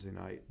every Wednesday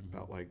night,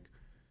 about like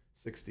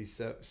 60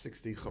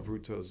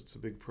 chavrutos. It's a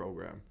big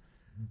program.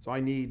 So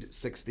I need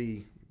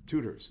 60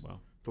 tutors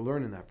to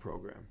learn in that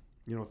program.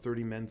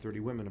 30 men, 30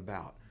 women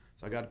about.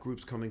 So I got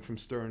groups coming from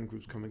Stern,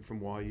 groups coming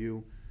from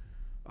YU.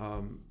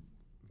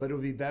 But it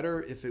would be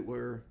better if it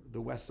were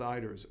the West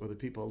Siders or the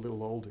people a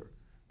little older,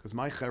 because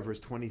my chevra is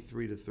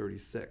 23 to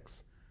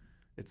 36.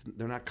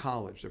 They're not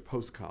college, they're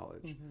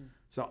post-college. Mm-hmm.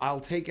 So I'll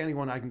take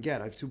anyone I can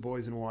get. I have 2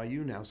 boys in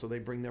YU now, so they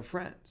bring their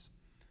friends.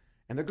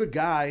 And they're good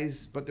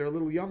guys, but they're a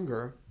little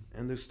younger.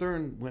 And the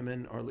Stern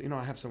women are,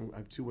 I have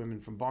 2 women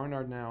from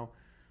Barnard now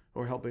who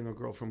are helping a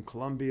girl from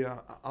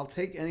Columbia. I'll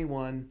take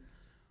anyone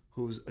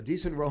who's a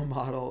decent role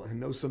model and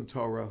knows some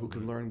Torah, who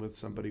can learn with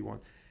somebody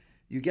one.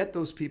 You get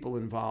those people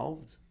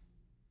involved,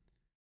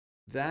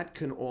 that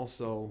can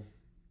also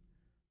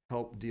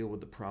help deal with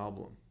the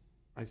problem.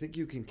 I think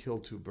you can kill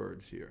 2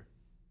 birds here,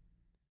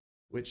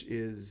 which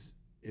is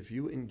if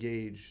you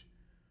engage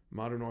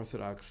modern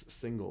Orthodox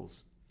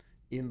singles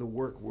in the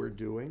work we're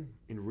doing,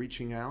 in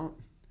reaching out,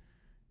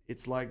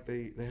 it's like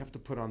they have to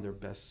put on their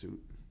best suit.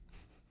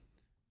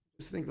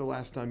 Just think the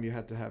last time you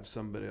had to have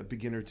somebody, a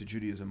beginner to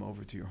Judaism,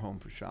 over to your home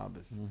for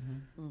Shabbos.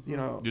 Mm-hmm.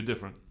 Mm-hmm. You're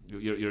different.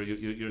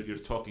 You're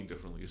talking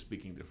differently. You're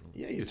speaking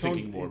differently. Yeah, you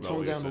thinking more about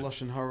tone down the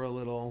lashon hara a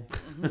little.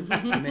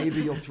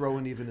 Maybe you'll throw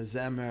in even a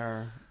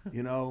zemer.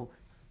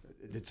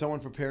 Did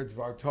someone prepare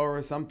Dvar Torah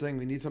or something?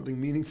 We need something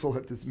meaningful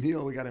at this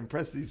meal. We got to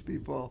impress these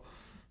people.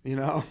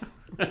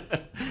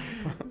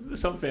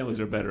 Some families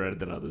are better at it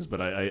than others,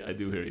 but I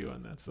do hear you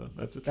on that. So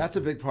that's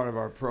a big part of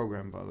our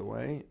program, by the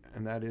way,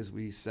 and that is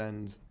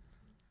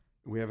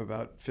we have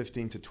about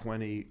 15 to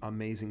 20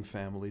 amazing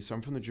families,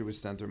 some from the Jewish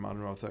Center,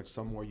 Modern Orthodox,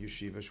 some more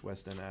yeshivish,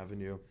 West End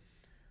Avenue,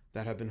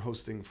 that have been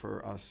hosting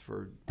for us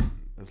for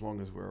as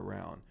long as we're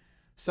around.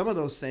 Some of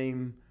those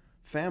same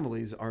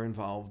families are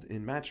involved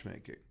in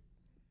matchmaking.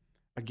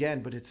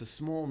 Again, but it's a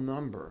small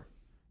number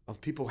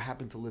of people who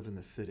happen to live in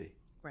the city.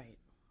 Right.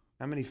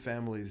 How many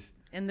families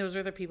And those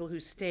are the people who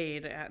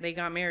stayed. They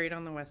got married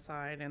on the West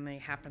Side, and they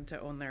happened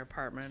to own their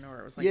apartment, or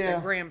it was like Yeah.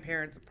 their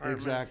grandparents'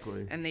 apartment.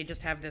 Exactly. And they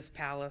just have this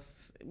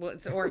palace. Well,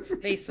 or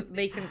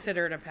they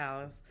consider it a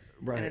palace.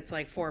 Right. And it's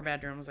like 4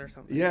 bedrooms or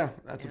something. Yeah,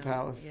 that's a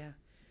palace. Yeah.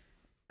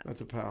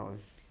 That's a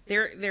palace.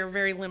 They're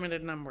very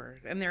limited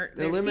number, and there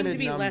seem limited to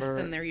be less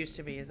number, than there used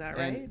to be. Is that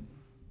right?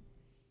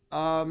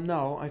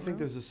 No, I think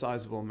there's a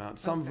sizable amount.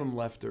 Some of them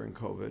left during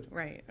COVID.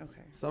 Right.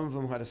 Okay. Some of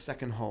them had a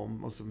second home.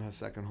 Most of them had a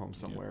second home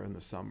somewhere in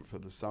the summer for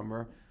the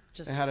summer.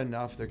 Just they had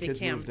enough. Their kids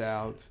decamped. moved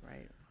out.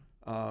 Right.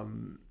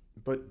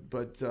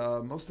 But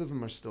most of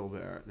them are still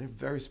there. They're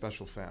very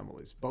special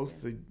families.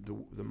 Both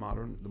the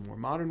more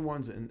modern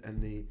ones,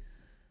 and the,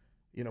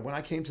 when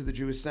I came to the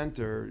Jewish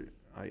Center,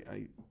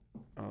 I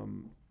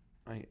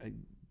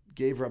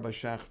gave Rabbi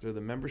Schachter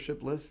the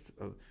membership list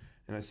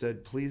and I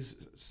said, please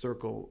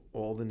circle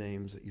all the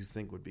names that you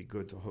think would be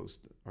good to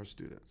host our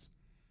students.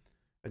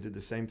 I did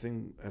the same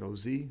thing at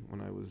OZ when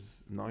I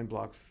was 9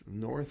 blocks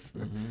north.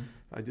 Mm-hmm.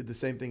 I did the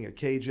same thing at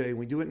KJ, and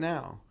we do it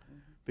now.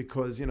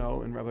 Because,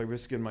 and Rabbi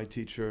Riskin, my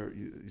teacher,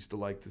 used to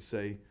like to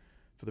say,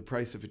 for the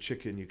price of a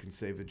chicken, you can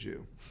save a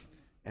Jew.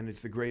 And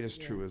it's the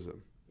greatest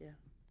truism. Yeah.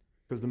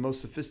 Because the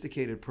most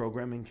sophisticated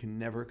programming can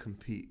never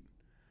compete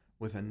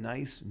with a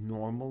nice,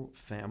 normal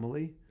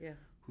family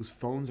whose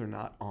phones are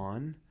not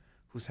on,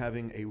 who's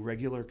having a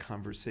regular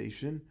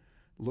conversation,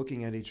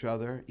 looking at each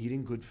other,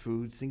 eating good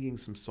food, singing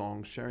some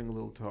songs, sharing a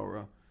little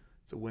Torah.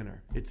 It's a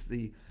winner.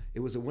 It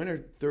was a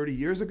winner 30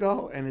 years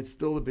ago, and it's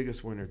still the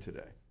biggest winner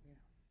today.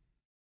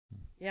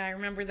 Yeah, I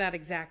remember that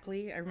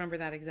exactly. I remember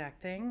that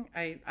exact thing.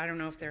 I don't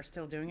know if they're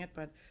still doing it,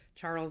 but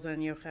Charles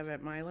and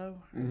Yocheved Milo,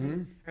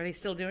 are they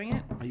still doing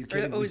it? Are you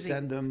kidding? We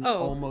send them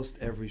almost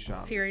every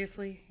shop.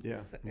 Seriously?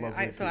 Yeah,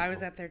 so I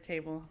was at their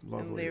table.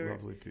 Lovely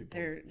people.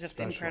 They're just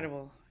special.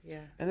 Incredible.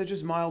 Yeah. And they're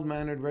just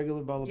mild-mannered,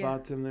 regular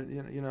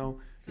balabatim. Yeah.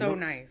 So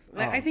nice.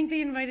 I think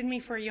they invited me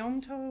for Yom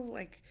Tov.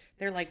 Like,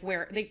 they're like,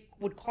 where they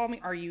would call me.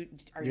 Are you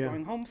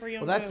going home for Yom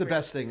Tov? Well, that's the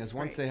best thing is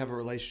once they have a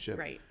relationship.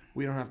 Right.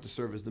 We don't have to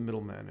serve as the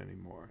middleman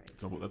anymore. Right.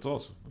 So that's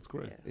awesome. That's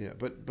great. Yeah,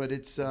 but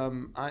it's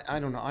I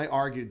don't know. I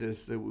argued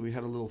this that we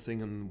had a little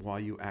thing in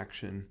YU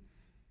Action.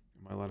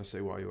 Am I allowed to say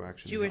YU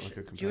Action?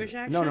 Jewish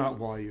Action? No, not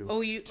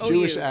YU.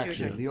 Jewish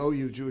Action. The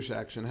OU Jewish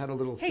Action had a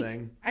little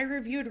thing. I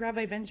reviewed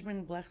Rabbi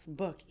Benjamin Blech's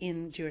book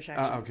in Jewish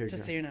Action.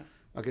 Just so you know.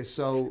 Okay,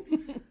 so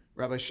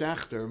Rabbi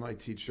Schachter, my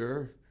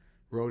teacher,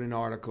 wrote an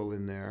article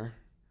in there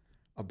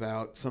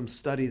about some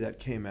study that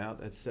came out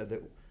that said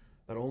that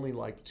only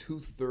like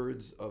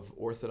 2/3 of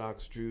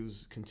Orthodox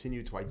Jews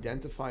continue to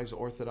identify as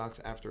Orthodox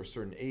after a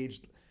certain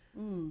age,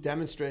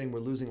 demonstrating we're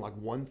losing like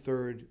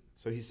 1/3.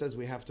 So he says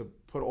we have to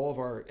put all of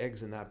our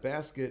eggs in that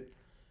basket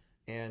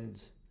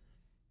and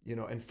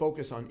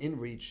focus on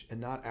in-reach and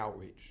not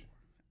outreach.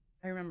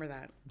 I remember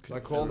that. So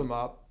I called him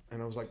up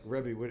and I was like,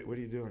 Rebbe, what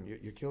are you doing?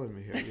 You're killing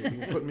me here.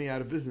 You're putting me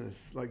out of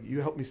business. Like, you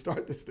helped me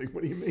start this thing.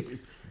 What do you mean?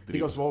 He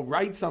goes, well,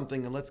 write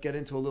something and let's get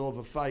into a little of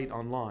a fight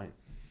online.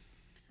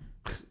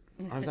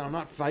 I was like, I'm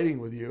not fighting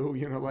with you,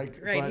 Right,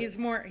 but,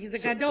 he's a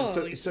gadol.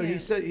 So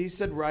he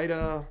said write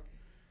a.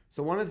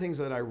 So one of the things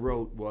that I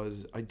wrote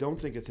was, I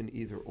don't think it's an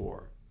either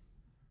or.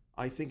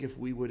 I think if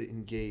we would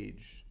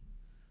engage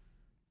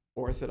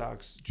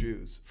Orthodox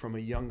Jews from a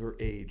younger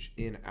age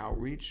in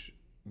outreach,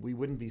 we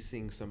wouldn't be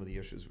seeing some of the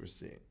issues we're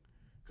seeing.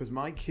 Because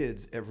my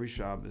kids every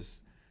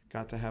Shabbos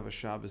got to have a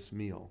Shabbos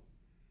meal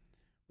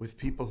with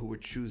people who were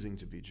choosing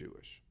to be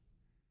Jewish.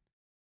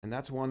 And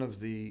that's one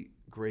of the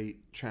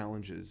great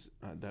challenges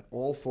that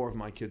all 4 of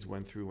my kids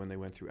went through when they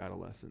went through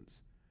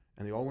adolescence.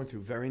 And they all went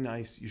through very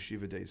nice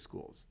yeshiva day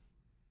schools.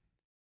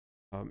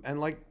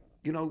 And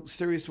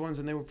serious ones,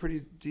 and they were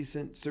pretty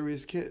decent,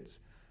 serious kids.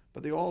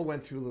 But they all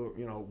went through,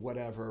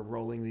 whatever,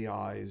 rolling the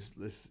eyes,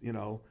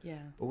 Yeah.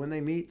 But when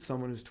they meet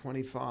someone who's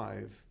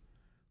 25,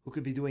 who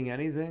could be doing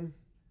anything,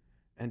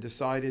 and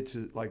decided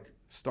to,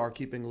 start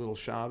keeping a little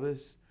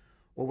Shabbos,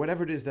 or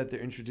whatever it is that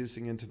they're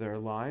introducing into their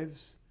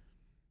lives,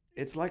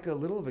 it's like a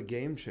little of a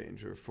game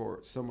changer for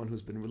someone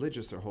who's been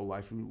religious their whole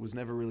life, who was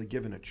never really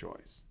given a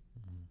choice.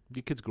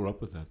 Your kids grew up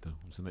with that, though.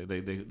 So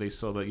they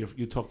saw that.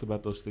 You talked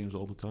about those themes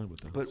all the time with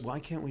them. But why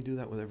can't we do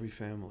that with every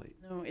family?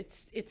 No,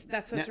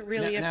 that's a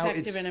really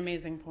effective and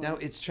amazing point. Now,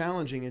 it's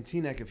challenging in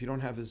Teaneck if you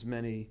don't have as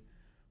many,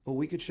 but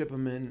we could ship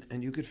them in,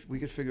 and we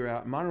could figure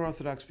out. Modern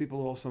Orthodox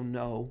people also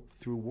know,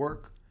 through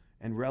work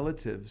and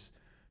relatives,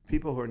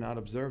 people who are not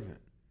observant.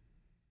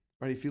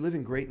 Right? If you live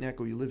in Great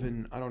Neck or you live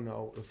in, I don't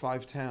know, the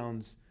 5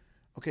 towns,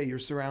 okay, you're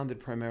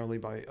surrounded primarily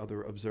by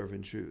other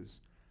observant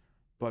Jews.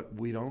 But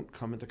we don't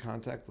come into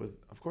contact with,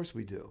 of course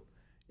we do.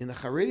 In the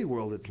Haredi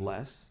world, it's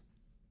less.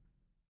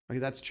 I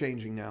mean, that's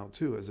changing now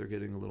too, as they're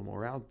getting a little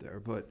more out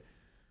there. But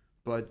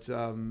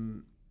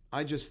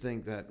I just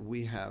think that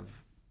we have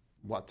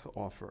what to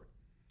offer.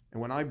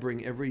 And when I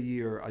bring, every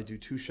year, I do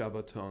 2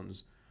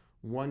 Shabbatons,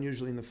 one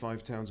usually in the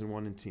 5 towns and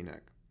one in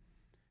Teaneck.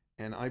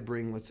 And I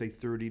bring, let's say,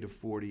 30 to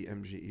 40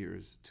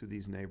 MGEers to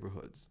these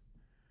neighborhoods.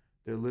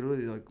 They're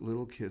literally like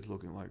little kids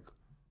looking like,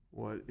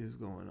 what is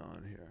going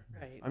on here?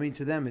 Right. I mean,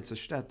 to them, it's a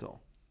shtetl.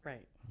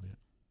 Right. Yeah.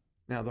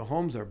 Now, the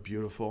homes are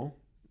beautiful.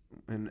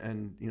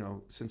 and you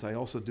know, since I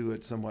also do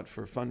it somewhat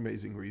for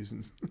fundraising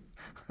reasons,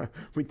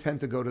 we tend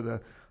to go to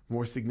the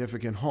more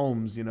significant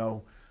homes, you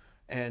know,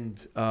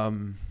 and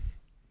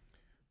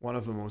one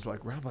of them was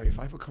like, Rabbi, if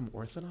I become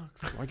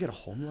Orthodox, do I get a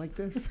home like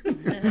this?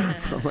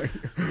 I'm like,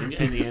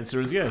 and the answer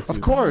is yes.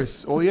 of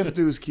course. All you have to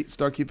do is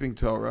start keeping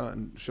Torah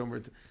and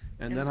Shomer,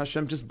 and then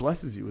Hashem just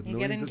blesses you with You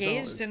millions get of dollars.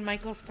 engaged, and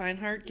Michael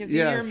Steinhardt gives you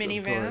your Yes, of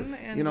minivan,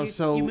 course. and You know,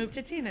 so- you move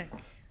to Teaneck.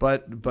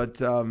 But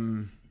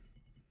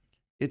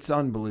it's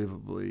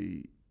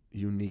unbelievably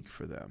unique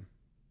for them.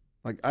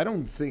 Like, I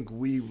don't think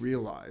we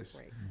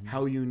realize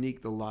how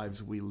unique the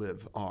lives we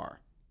live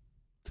are.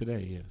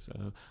 Today, yes.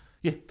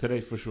 Yeah,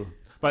 today for sure.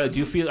 But do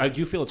you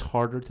feel it's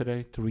harder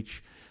today to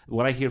reach?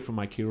 What I hear from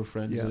my Kira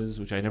friends is,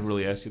 which I never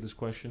really asked you this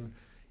question,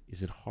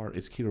 is it hard?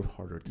 Is Kira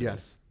harder today?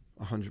 Yes,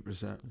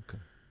 100%. Okay.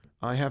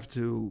 I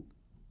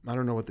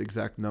don't know what the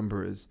exact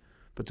number is,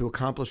 but to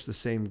accomplish the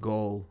same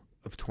goal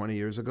of 20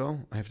 years ago,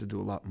 I have to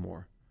do a lot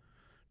more.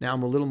 Now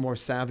I'm a little more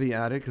savvy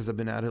at it because I've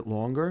been at it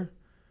longer.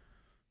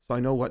 So I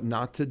know what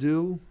not to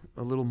do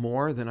a little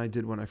more than I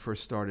did when I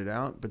first started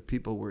out, but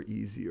people were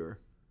easier.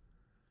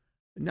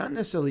 Not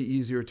necessarily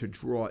easier to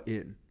draw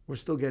in. We're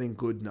still getting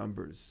good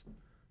numbers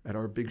at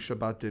our big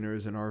Shabbat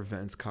dinners and our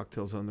events,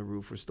 cocktails on the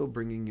roof. We're still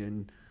bringing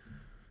in,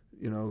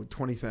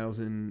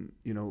 20,000,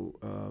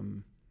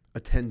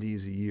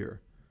 attendees a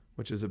year,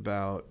 which is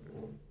about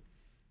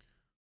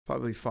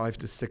probably 5,000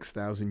 to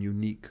 6,000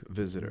 unique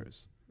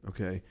visitors.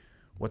 Okay.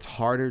 What's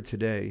harder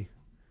today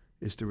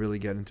is to really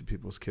get into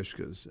people's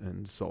kishkas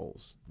and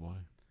souls. Why?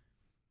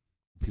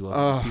 People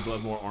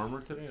have more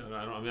armor today.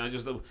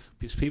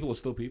 People are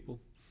still people.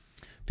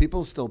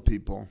 People still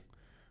people.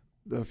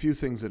 There are a few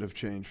things that have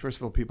changed. First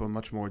of all, people are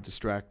much more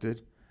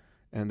distracted,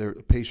 and their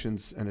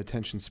patience and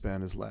attention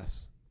span is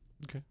less.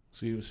 Okay.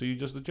 So you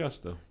just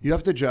adjust though. You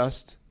have to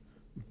adjust,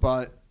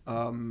 but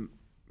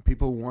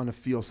people want to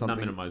feel something. Not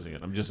minimizing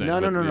it. I'm just saying.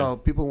 No.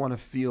 People want to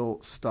feel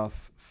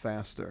stuff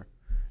faster,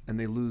 and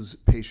they lose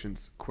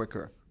patience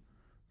quicker.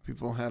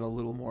 People had a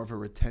little more of a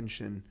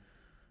retention.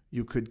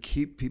 You could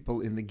keep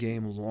people in the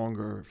game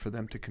longer for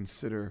them to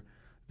consider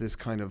this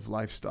kind of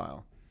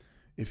lifestyle.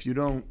 If you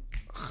don't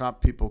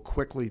chop people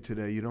quickly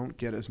today, you don't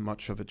get as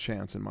much of a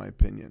chance, in my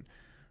opinion.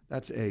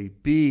 That's A.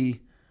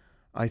 B,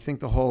 I think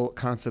the whole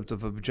concept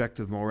of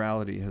objective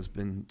morality has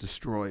been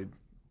destroyed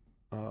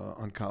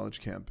on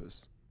college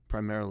campus,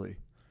 primarily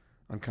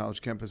on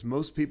college campus.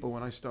 Most people,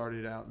 when I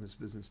started out in this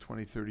business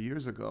 20, 30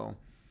 years ago,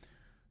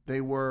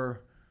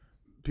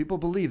 people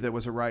believed there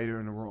was a right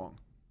and a wrong.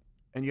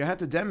 And you had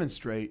to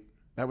demonstrate,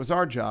 that was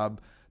our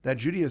job, that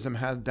Judaism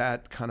had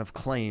that kind of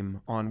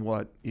claim on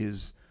what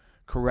is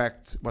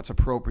correct, what's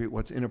appropriate,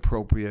 what's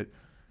inappropriate,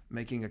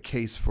 making a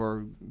case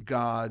for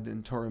God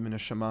and Torah min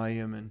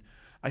Hashamayim. And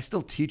I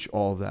still teach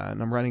all that.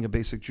 And I'm writing a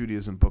basic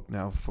Judaism book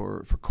now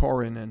for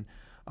Koren, and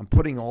I'm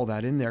putting all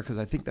that in there because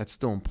I think that's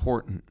still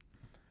important.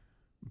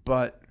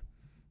 But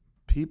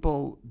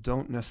people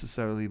don't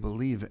necessarily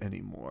believe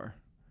anymore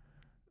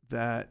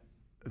that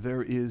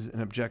there is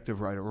an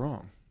objective right or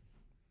wrong.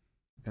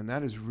 And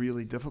that is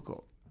really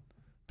difficult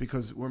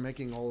because we're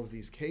making all of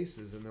these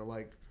cases, and they're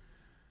like,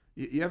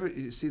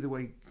 you see the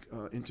way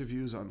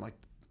interviews on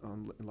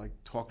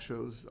talk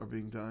shows are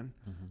being done?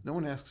 Mm-hmm. No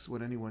one asks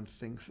what anyone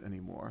thinks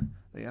anymore.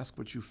 They ask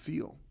what you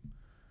feel.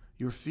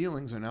 Your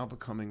feelings are now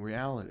becoming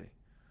reality.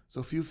 So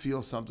if you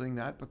feel something,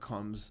 that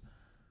becomes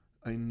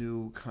a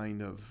new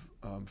kind of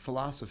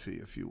philosophy,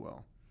 if you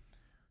will.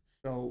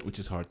 So, which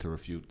is hard to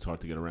refute. It's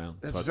hard to get around.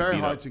 It's very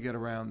hard to get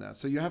around that.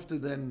 So you have to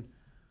then,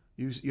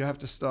 you have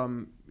to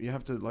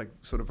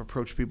sort of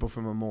approach people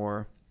from a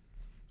more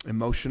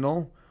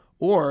emotional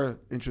or,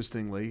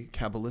 interestingly,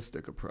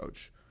 Kabbalistic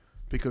approach,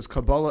 because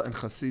Kabbalah and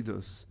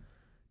Chassidus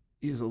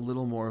is a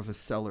little more of a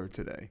seller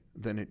today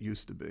than it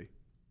used to be.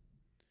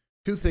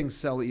 Two things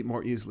sell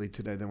more easily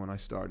today than when I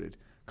started.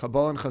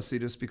 Kabbalah and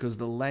Chassidus, because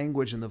the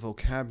language and the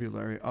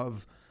vocabulary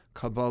of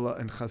Kabbalah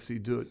and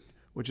Chassidut,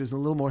 which is a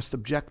little more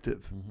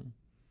subjective,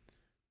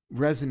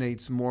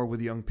 resonates more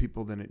with young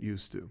people than it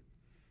used to.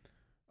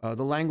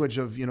 The language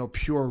of,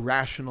 pure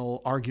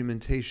rational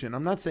argumentation,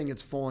 I'm not saying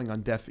it's falling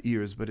on deaf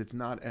ears, but it's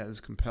not as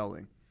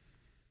compelling.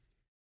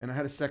 And I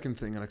had a second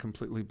thing, and I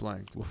completely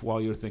blanked. While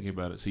you're thinking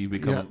about it, so you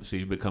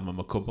become a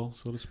makubal,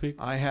 so to speak?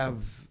 I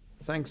have,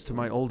 thanks to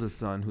my oldest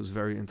son, who's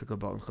very into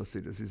Kabbalah and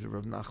Chassidus. He's a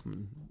Rav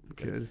Nachman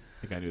kid.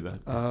 I think I knew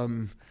that.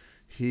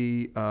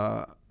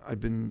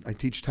 I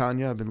teach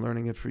Tanya. I've been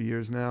learning it for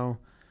years now,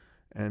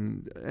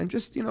 and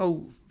just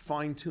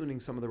fine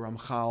tuning some of the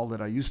Ramchal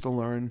that I used to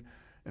learn,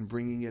 and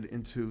bringing it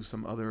into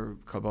some other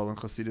Kabbalah and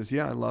Chassidus.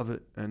 Yeah, I love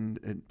it,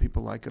 and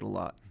people like it a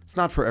lot. It's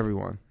not for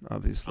everyone,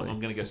 obviously. I'm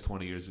going to guess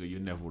 20 years ago, you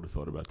never would have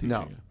thought about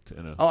teaching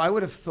it. Oh, I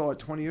would have thought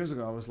 20 years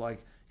ago, I was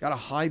like, got to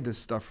hide this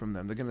stuff from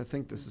them. They're going to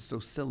think this is so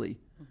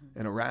silly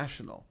and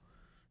irrational.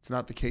 It's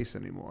not the case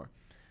anymore.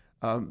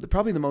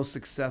 Probably the most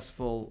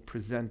successful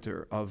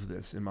presenter of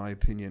this, in my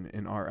opinion,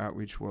 in our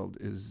outreach world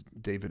is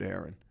David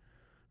Aaron,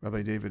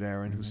 Rabbi David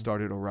Aaron, who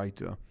started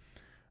Oraita.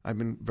 I've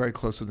been very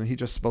close with him. He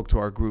just spoke to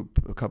our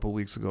group a couple of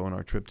weeks ago on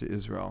our trip to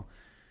Israel.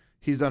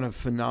 he's done a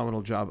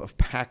phenomenal job of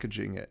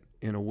packaging it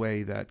in a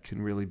way that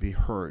can really be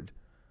heard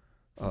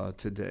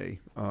today.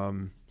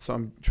 So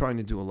I'm trying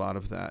to do a lot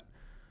of that.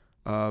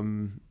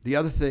 The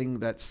other thing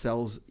that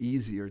sells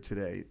easier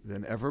today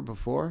than ever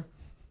before,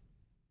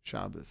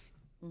 Shabbos,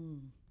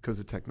 because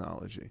of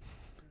technology.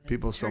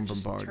 People are so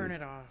Just bombarded. turn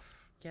it off.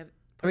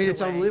 I mean,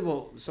 it's away.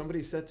 unbelievable.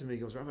 Somebody said to me, he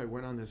goes, Rabbi, I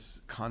went on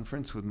this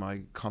conference with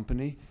my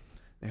company.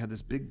 They had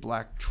this big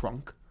black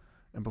trunk.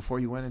 And before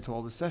you went into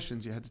all the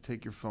sessions, you had to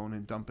take your phone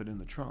and dump it in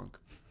the trunk.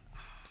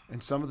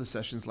 And some of the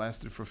sessions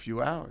lasted for a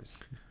few hours.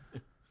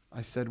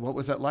 I said, what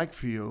was that like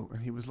for you?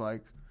 And he was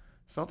like,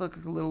 felt like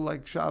a little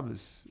like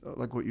Shabbos,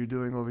 like what you're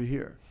doing over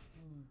here.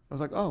 I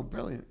was like, oh,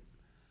 brilliant.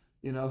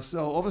 You know,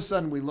 so all of a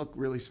sudden we look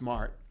really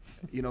smart,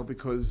 you know,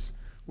 because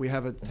we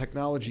have a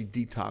technology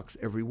detox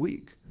every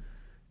week.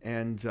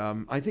 And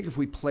I think if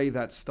we play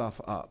that stuff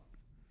up,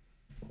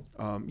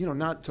 you know,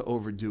 not to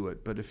overdo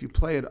it, but if you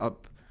play it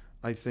up,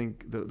 I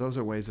think those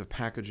are ways of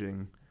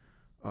packaging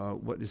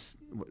what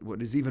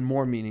is even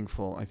more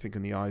meaningful, I think,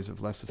 in the eyes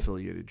of less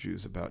affiliated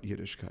Jews about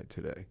Yiddishkeit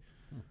today.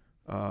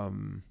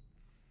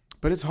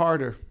 But it's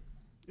harder.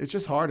 It's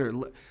just harder.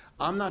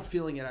 I'm not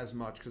feeling it as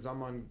much because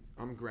I'm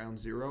ground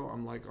zero.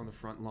 I'm like on the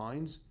front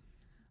lines.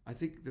 I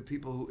think the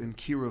people in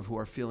Kiruv who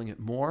are feeling it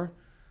more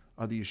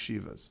are the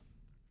yeshivas.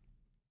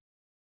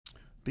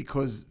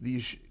 Because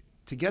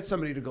to get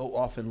somebody to go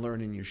off and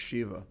learn in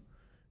yeshiva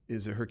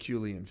is a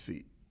Herculean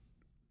feat.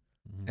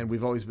 And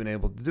we've always been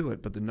able to do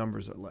it, but the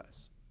numbers are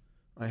less.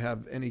 I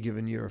have any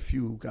given year a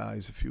few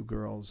guys, a few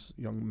girls,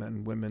 young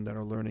men, women that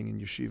are learning in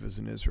yeshivas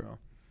in Israel.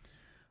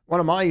 One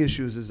of my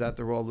issues is that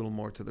they're all a little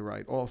more to the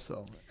right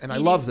also. And I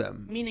love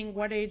them. Meaning,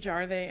 what age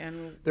are they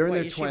and They're in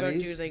what their yeshiva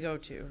 20s. do they go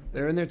to?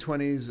 They're in their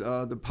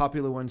 20s. The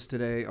popular ones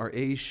today are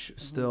Aish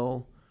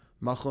still,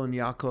 Machon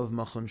Yaakov,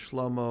 Machon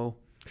Shlomo,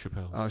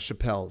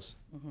 Chappelle's.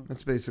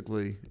 That's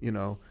basically, you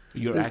know.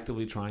 You're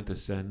actively trying to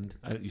send,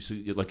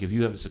 like if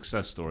you have a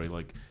success story,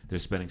 like they're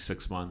spending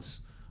 6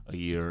 months a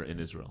year in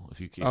Israel.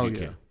 If you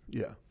can.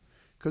 Yeah.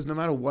 Because no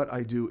matter what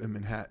I do in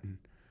Manhattan,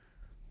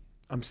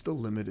 I'm still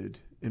limited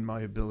in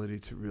my ability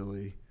to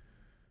really,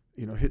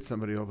 you know, hit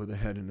somebody over the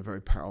head in a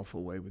very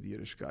powerful way with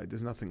Yiddishkeit.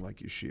 There's nothing like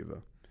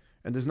yeshiva.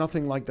 And there's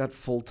nothing like that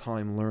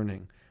full-time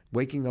learning.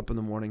 Waking up in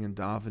the morning and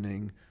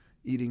davening,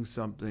 eating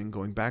something,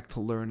 going back to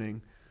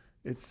learning.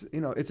 It's,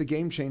 you know, it's a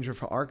game changer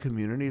for our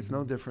community. It's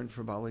no different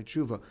for Baalei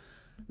Tshuva.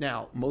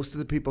 Now, most of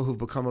the people who've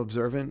become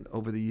observant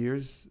over the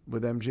years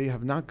with MG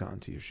have not gone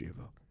to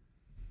yeshiva.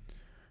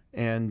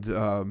 And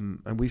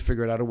we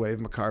figured out a way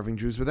of carving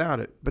Jews without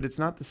it. But it's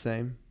not the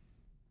same.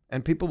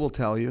 And people will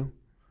tell you,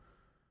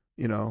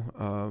 you know,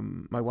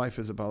 my wife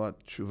is a Baalei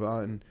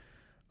Tshuva, and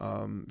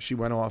she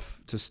went off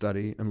to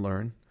study and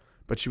learn,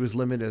 but she was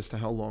limited as to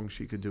how long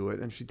she could do it.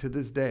 And she, to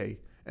this day,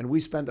 and we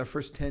spent our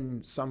first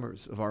 10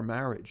 summers of our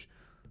marriage,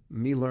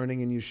 me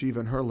learning in yeshiva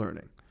and her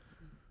learning,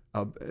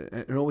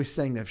 and always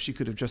saying that if she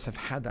could have just have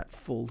had that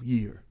full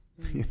year,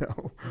 you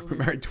know, we're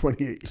married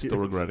 28 years. Still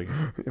regretting.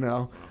 You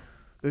know,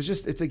 there's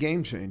just, it's a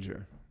game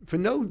changer for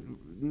no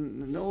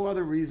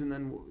other reason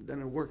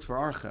than it works for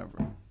our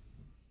chevra.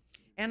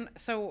 And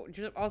so,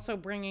 also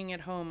bringing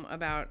it home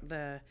about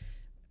the,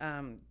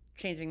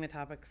 changing the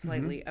topic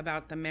slightly,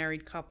 about the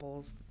married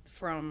couples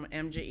from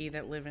MJE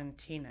that live in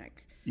Teaneck.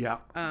 Yeah.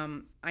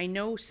 I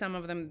know some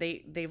of them,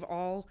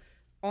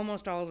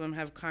 almost all of them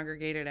have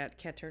congregated at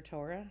Keter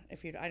Torah. I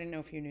didn't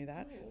know if you knew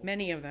that.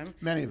 Many of them.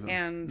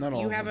 And not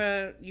all you of have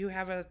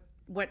them.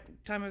 what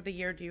time of the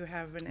year do you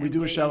have an We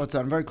do a MJE? Shabbaton.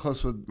 I'm very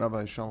close with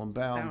Rabbi Shalom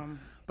Baum.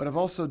 But I've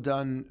also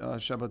done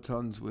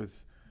Shabbatons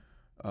with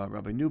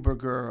Rabbi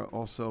Neuberger,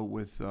 also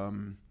with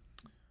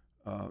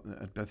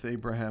at Beth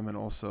Abraham, and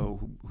also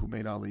who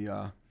made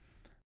Aliyah.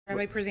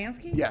 Rabbi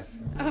Przansky?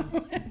 Yes. Oh,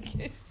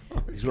 okay.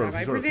 He's wrote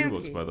Rabbi a few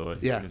books, Przansky. by the way.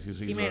 Yeah.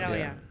 He made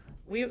Aliyah.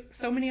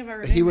 So many of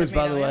our He was, have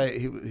by made the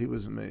Aliyah. way, he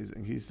was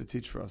amazing. He used to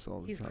teach for us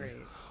all the He's time. great.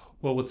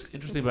 Well, what's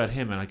interesting about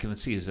him, and I can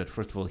see, is that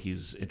first of all,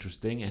 he's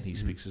interesting and he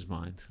speaks his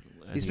mind.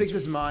 And He speaks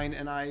his mind,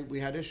 and we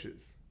had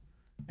issues.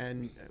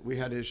 And we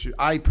had issues.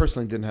 I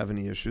personally didn't have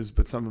any issues,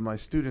 but some of my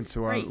students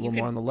who are a little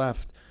more on the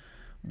left,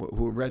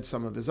 who read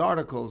some of his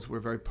articles, were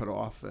very put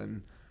off.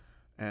 And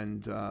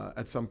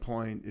at some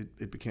point,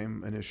 it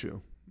became an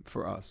issue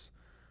for us.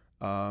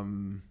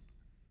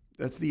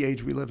 That's the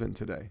age we live in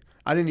today.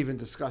 I didn't even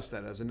discuss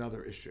that as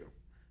another issue.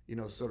 You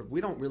know, sort of, we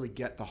don't really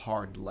get the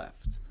hard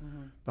left.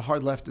 The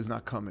hard left is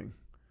not coming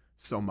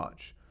so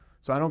much.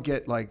 So I don't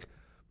get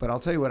but I'll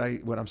tell you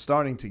what I'm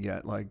starting to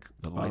get, like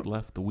the light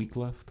left, the weak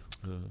left.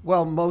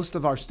 Well, most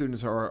of our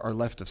students are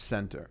left of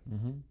center,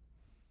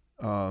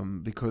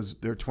 because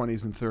they're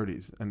 20s and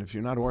 30s, and if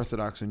you're not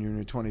Orthodox and you're in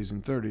your 20s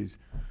and 30s,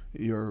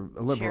 you're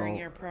a liberal. Sharing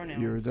your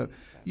pronouns.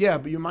 Yeah,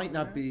 but you might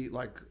not be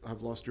like,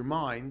 I've lost your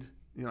mind.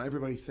 You know,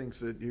 everybody thinks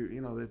that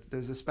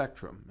there's a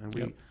spectrum,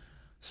 and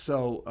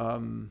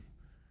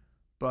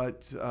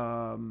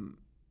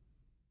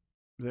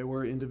there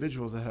were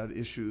individuals that had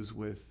issues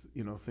with,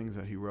 you know, things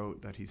that he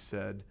wrote, that he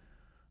said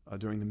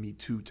during the Me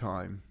Too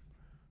time.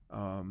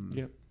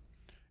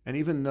 And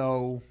even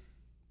though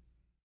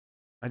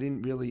I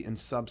didn't really, in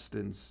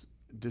substance,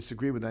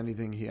 disagree with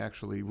anything he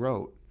actually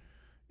wrote.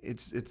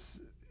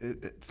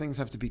 Things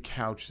have to be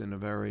couched in a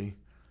very,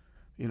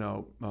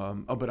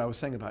 but I was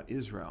saying about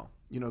Israel.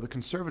 The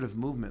conservative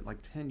movement,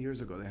 like 10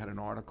 years ago, they had an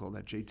article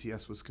that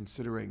JTS was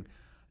considering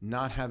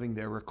not having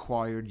their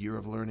required year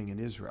of learning in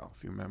Israel,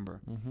 if you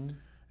remember. Mm-hmm.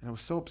 And I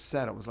was so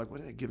upset. I was like,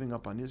 what are they giving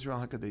up on Israel?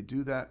 How could they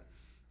do that?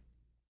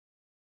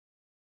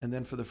 And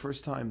then for the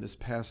first time this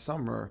past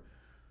summer,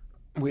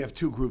 we have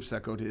 2 groups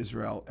that go to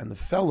Israel, and the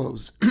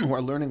fellows who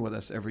are learning with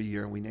us every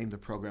year, we named the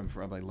program for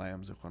Rabbi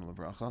Lam, Zichron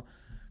Livracha,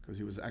 because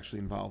he was actually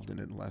involved in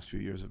it in the last few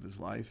years of his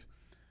life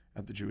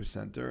at the Jewish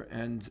Center.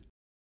 And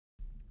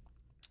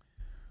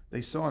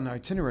they saw on the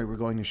itinerary, we're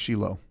going to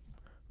Shiloh,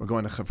 we're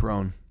going to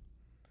Hebron,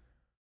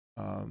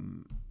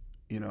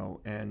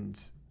 and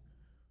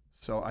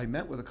so I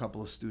met with a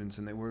couple of students,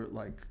 and they were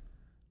like,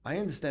 I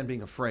understand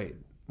being afraid.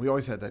 We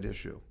always had that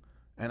issue.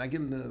 And I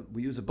give them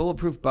we use a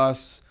bulletproof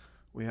bus,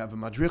 we have a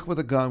madrich with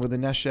a gun, with a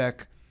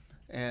neshek,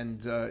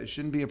 and it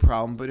shouldn't be a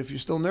problem. But if you're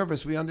still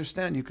nervous, we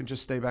understand. You can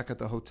just stay back at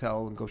the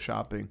hotel and go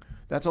shopping.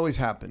 That's always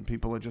happened.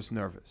 People are just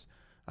nervous.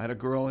 I had a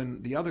girl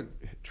in the other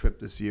trip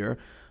this year,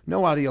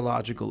 no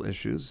ideological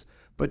issues,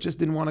 but just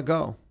didn't want to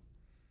go.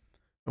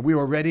 We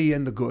were already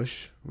in the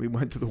gush. We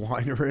went to the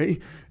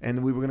winery,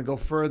 and we were going to go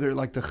further,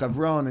 like to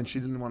Hebron, and she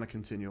didn't want to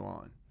continue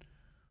on.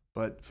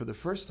 But for the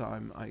first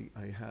time, I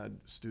had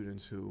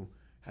students who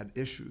had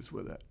issues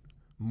with it,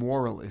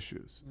 moral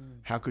issues.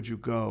 How could you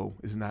go?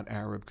 Isn't that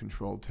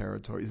Arab-controlled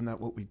territory? Isn't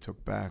that what we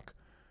took back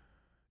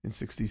in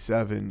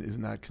 '67?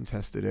 Isn't that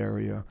contested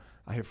area?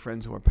 I have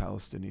friends who are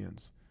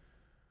Palestinians.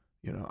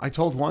 I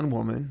told one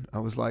woman, I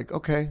was like,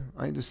 okay,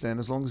 I understand,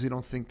 as long as you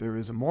don't think there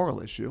is a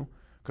moral issue,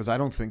 because I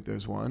don't think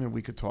there's one, and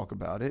we could talk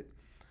about it.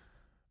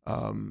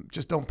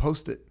 Just don't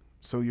post it,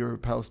 so your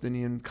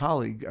Palestinian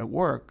colleague at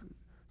work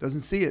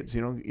doesn't see it.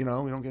 So we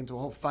don't get into a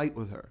whole fight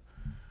with her.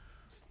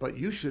 But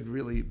you should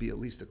really be at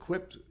least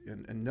equipped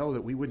and know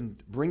that we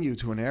wouldn't bring you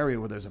to an area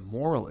where there's a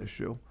moral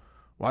issue.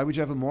 Why would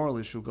you have a moral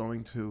issue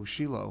going to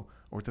Shiloh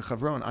or to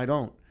Hebron? I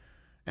don't.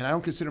 And I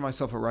don't consider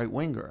myself a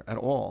right-winger at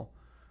all.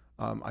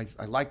 I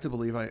like to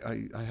believe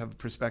I have a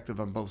perspective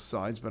on both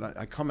sides, but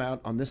I come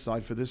out on this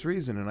side for this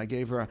reason. And I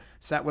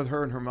sat with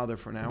her and her mother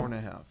for an hour and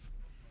a half.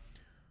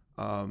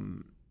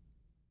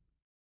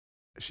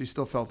 She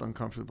still felt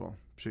uncomfortable.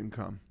 She didn't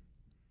come.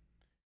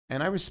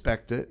 And I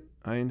respect it.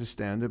 I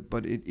understand it,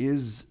 but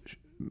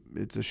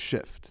it's a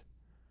shift.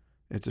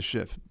 It's a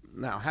shift.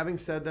 Now, having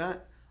said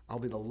that, I'll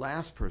be the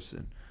last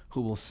person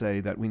who will say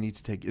that we need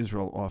to take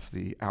Israel off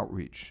the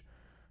outreach,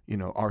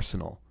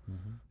 arsenal,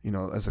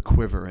 as a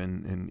quiver.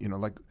 And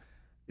like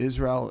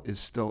Israel is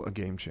still a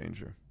game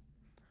changer.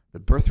 The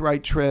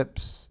birthright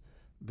trips,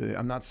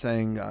 I'm not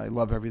saying I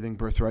love everything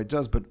birthright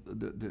does, but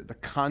the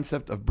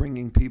concept of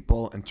bringing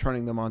people and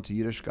turning them onto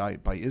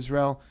Yiddishkeit by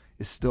Israel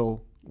is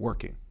still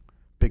working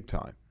big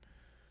time.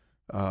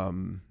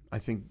 I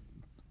think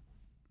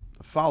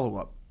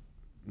follow-up,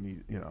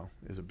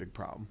 is a big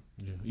problem.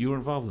 Yeah. You were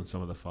involved in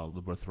some of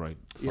the birthright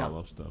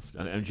follow-up stuff.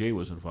 And MJ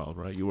was involved,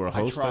 right? You were a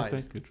host, I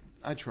think?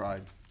 I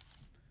tried.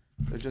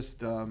 They're just,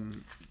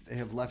 they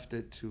have left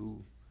it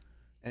to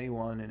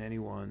everyone and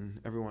anyone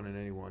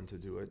to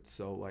do it.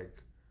 So,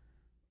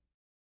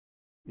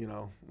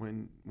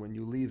 when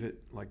you leave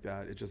it like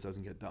that, it just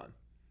doesn't get done.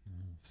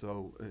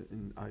 So,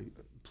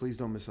 please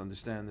don't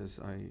misunderstand this.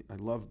 I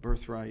love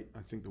Birthright.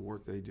 I think the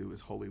work they do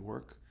is holy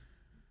work.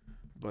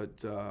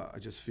 But I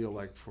just feel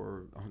like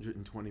for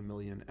 $120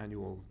 million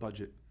annual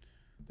budget,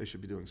 they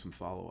should be doing some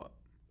follow-up,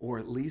 or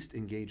at least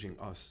engaging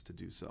us to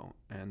do so.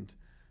 And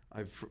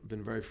I've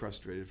been very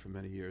frustrated for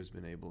many years,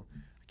 I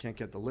can't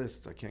get the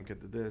lists, I can't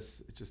get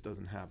this, it just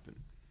doesn't happen.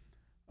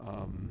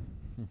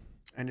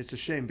 And it's a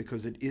shame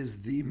because it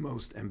is the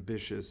most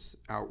ambitious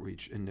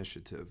outreach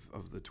initiative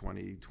of the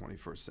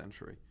 21st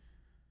century.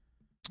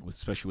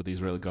 Especially with the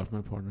Israeli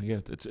government partner, yeah,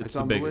 it's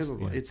unbelievable.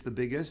 Biggest, yeah. It's the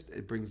biggest.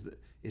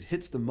 It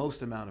hits the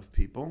most amount of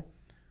people,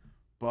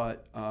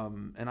 but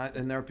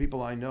and there are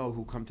people I know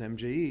who come to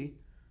MJE,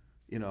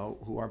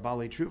 who are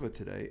Balei Tshuva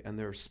today, and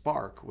their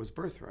spark was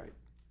Birthright,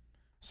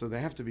 so they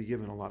have to be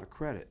given a lot of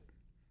credit.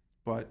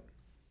 But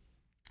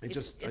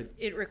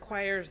it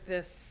requires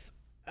this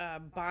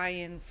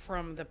buy-in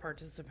from the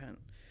participant,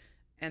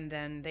 and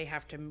then they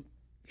have to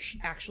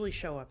actually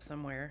show up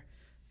somewhere.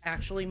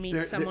 Actually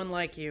meet someone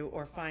like you,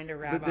 or find a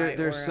rabbi. But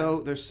they're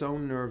so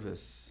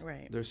nervous.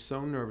 Right. They're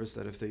so nervous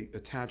that if they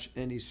attach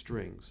any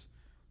strings,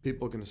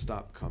 people are going to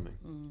stop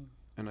coming.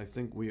 And I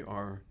think we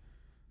are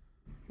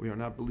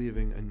not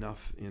believing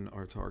enough in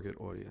our target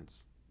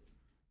audience.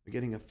 We're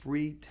getting a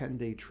free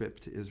 10-day trip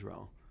to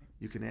Israel.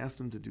 You can ask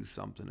them to do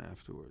something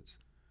afterwards,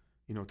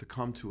 to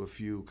come to a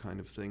few kind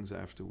of things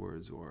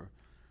afterwards, or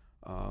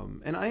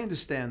and I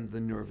understand the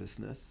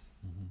nervousness.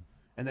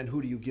 And then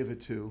who do you give it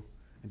to?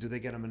 And do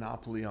they get a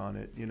monopoly on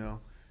it?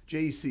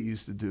 JEC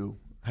used to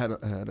had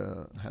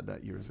that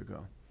years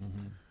ago.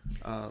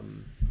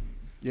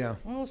 Yeah.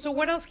 Well, so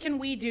what else can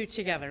we do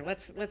together?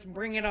 Let's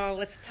bring it all.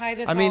 Let's tie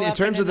this. In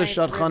terms of the nice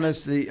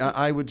Shadchanas,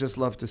 I would just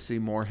love to see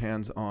more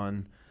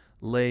hands-on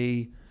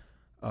lay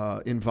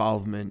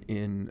involvement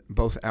in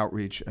both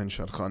outreach and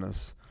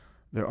shadchanas.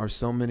 There are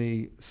so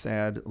many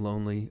sad,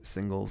 lonely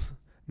singles,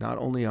 not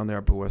only on the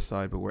Upper West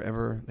Side, but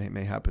wherever they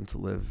may happen to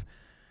live,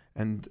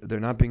 and they're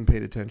not being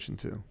paid attention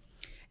to.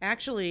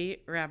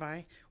 Actually,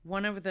 Rabbi,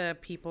 one of the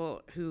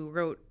people who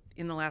wrote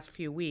in the last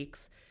few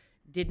weeks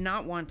did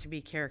not want to be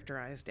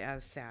characterized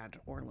as sad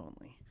or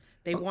lonely.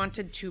 They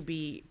wanted to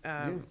be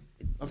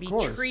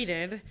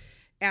treated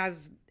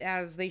as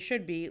they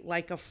should be,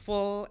 like a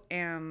full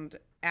and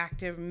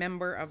active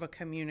member of a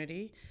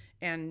community,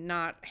 and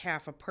not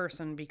half a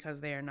person because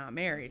they are not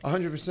married.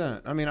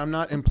 100%. I mean, I'm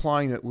not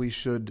implying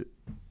that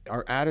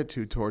our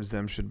attitude towards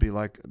them should be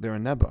like they're a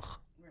nebuch.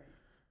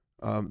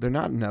 Right. They're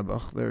not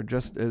nebuch. They're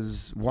just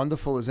as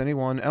wonderful as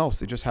anyone else.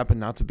 They just happen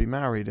not to be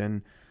married.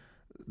 And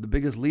the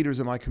biggest leaders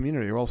in my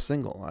community are all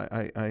single.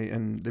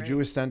 And the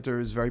Jewish Center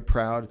is very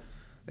proud.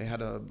 They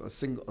had a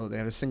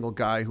single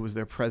guy who was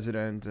their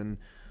president, and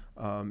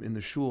in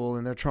the shul,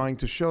 and they're trying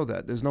to show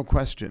that. There's no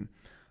question.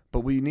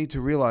 But we need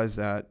to realize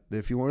that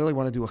if you really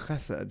want to do a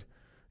chesed,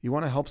 you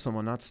want to help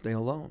someone not stay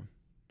alone.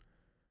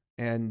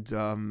 And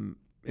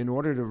in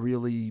order to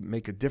really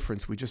make a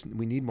difference, we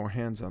need more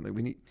hands on it.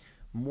 We need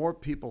more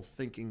people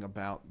thinking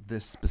about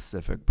this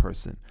specific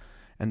person.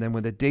 And then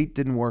when the date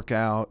didn't work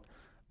out,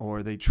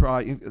 or they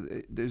try,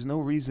 there's no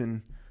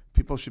reason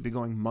people should be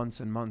going months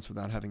and months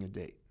without having a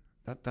date.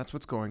 That's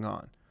what's going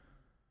on.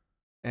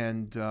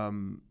 And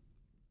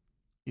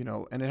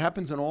and it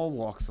happens in all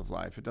walks of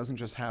life. It doesn't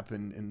just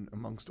happen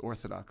amongst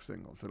Orthodox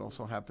singles. It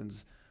also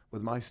happens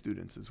with my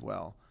students as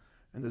well.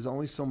 And there's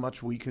only so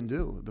much we can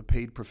do. The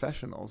paid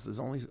professionals, there's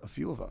only a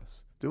few of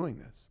us doing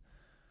this.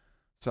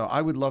 So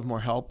I would love more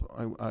help.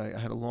 I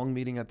had a long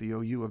meeting at the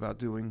OU about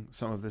doing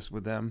some of this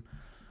with them.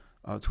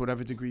 To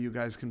whatever degree you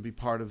guys can be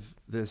part of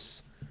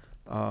this,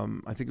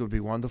 I think it would be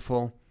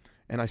wonderful.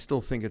 And I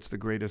still think it's the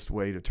greatest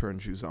way to turn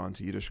Jews on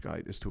to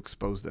Yiddishkeit is to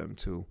expose them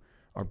to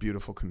our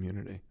beautiful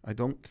community. I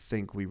don't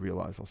think we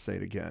realize, I'll say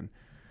it again,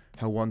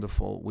 how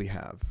wonderful we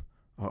have,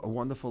 a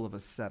wonderful of a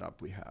setup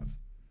we have.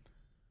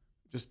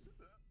 Just,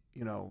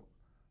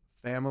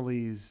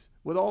 families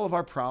with all of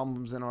our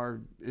problems and our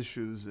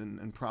issues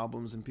and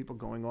problems and people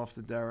going off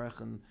the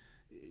derech, and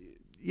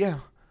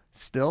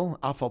still,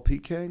 afal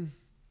pikein,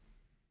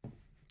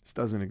 this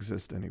doesn't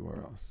exist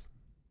anywhere else.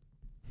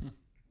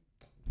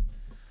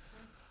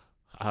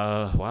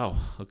 Wow.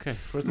 Okay.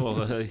 First of all,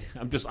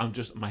 I'm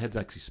just, my head's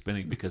actually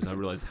spinning because I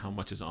realize how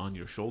much is on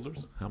your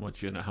shoulders, how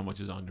much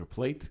is on your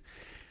plate.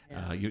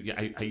 Yeah.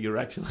 You're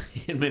actually,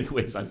 in many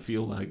ways, I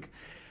feel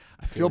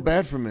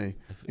bad for me.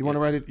 You want to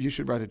write it? You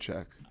should write a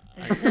check.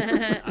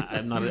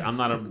 I'm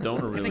not a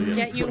donor really. I'm gonna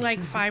get you like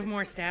 5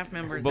 more staff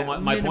members.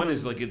 But my point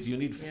is you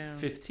need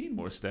 15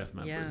 more staff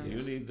members. Yeah.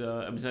 You need.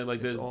 I'm saying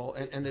it's all,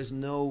 and there's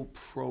no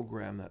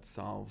program that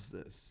solves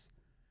this.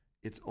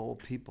 It's all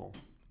people.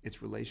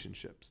 It's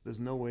relationships. There's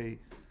no way.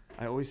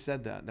 I always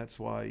said that. That's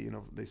why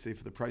they say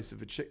for the price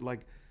of a chick.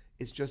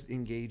 It's just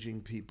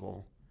engaging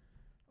people,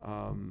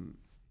 and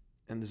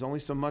there's only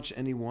so much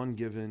any one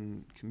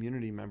given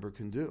community member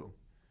can do.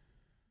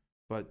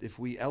 But if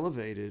we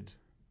elevated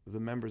the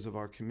members of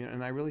our community,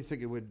 and I really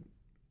think it would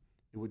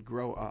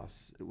grow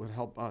us. It would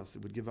help us.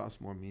 It would give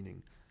us more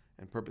meaning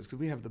and purpose, because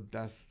we have the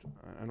best.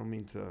 I don't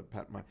mean to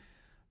pat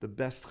the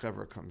best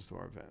chevra comes to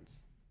our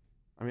events.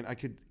 I mean, I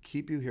could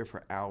keep you here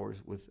for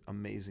hours with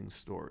amazing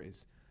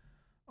stories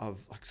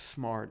of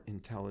smart,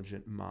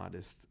 intelligent,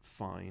 modest,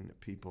 fine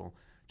people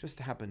just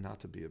happen not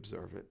to be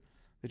observant.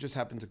 They just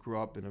happen to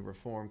grow up in a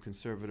Reform,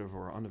 conservative,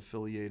 or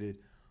unaffiliated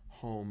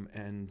home,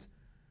 and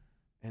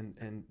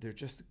they're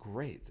just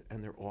great,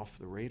 and they're off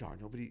the radar.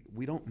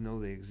 We don't know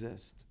they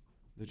exist.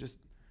 They're just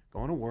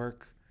going to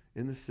work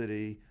in the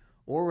city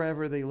or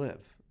wherever they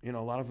live. A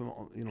lot of them,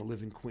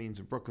 live in Queens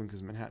or Brooklyn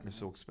because Manhattan is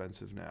so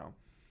expensive now.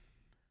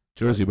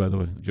 Jersey, by the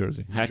way,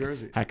 Jersey.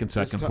 Jersey.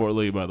 Hackensack and Fort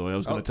Lee, by the way. I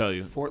was going to tell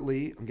you. Fort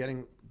Lee. I'm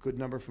getting a good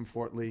number from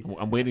Fort Lee.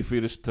 I'm waiting for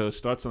you to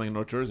start something in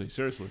North Jersey.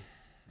 Seriously.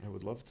 I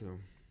would love to.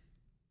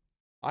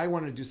 I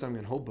wanted to do something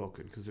in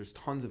Hoboken because there's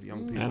tons of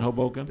young people. And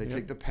Hoboken. They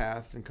take the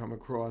path and come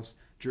across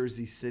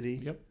Jersey City.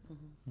 Yep.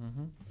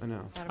 Mm-hmm. I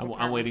know.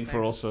 I'm waiting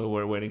for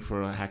we're waiting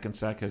for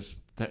Hackensack.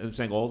 I'm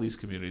saying all these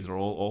communities are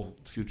all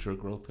future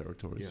growth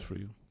territories for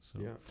you. So.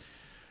 Yeah.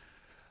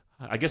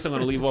 I guess I'm going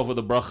to leave off with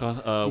a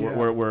bracha.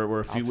 We're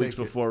a few weeks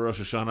before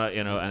Rosh Hashanah,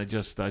 and I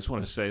just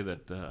want to say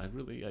that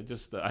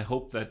I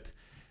hope that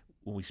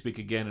when we speak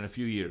again in a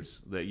few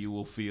years, that you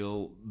will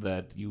feel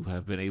that you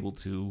have been able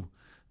to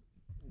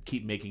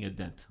keep making a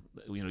dent.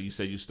 You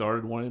said you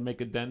started wanting to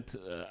make a dent.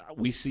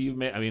 We see you've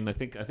made. I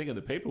think in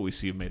the paper we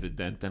see you've made a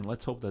dent, and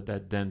let's hope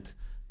that dent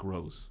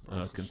grows,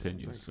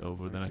 continues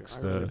over the next.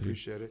 I really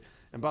appreciate it.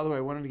 And by the way,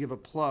 I wanted to give a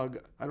plug.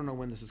 I don't know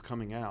when this is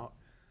coming out,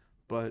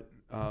 but.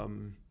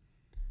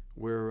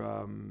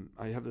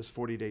 I have this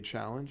 40-day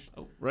challenge.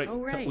 Oh, right.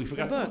 We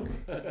forgot the book.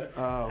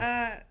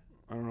 I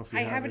don't know if you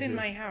have it in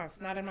my house,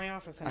 not in my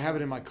office anymore. I have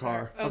it in my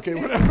car. Okay,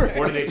 whatever.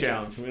 40-day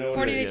challenge.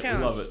 40-day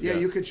challenge. We love it. Yeah,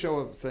 you could show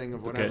a thing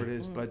of whatever it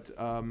is, but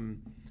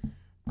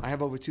I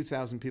have over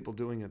 2,000 people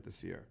doing it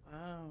this year.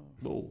 Wow.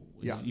 Oh,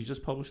 Yeah. You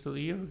just published it a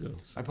year ago.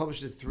 I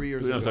published it 3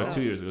 years No, ago. sorry,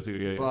 2 years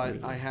ago.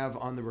 But I have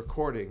on the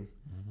recording,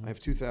 I have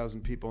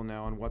 2,000 people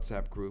now on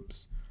WhatsApp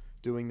groups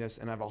doing this,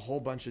 and I have a whole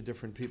bunch of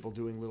different people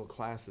doing little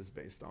classes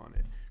based on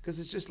it. Because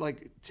it's just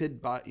like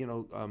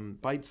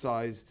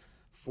bite-sized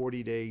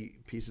 40-day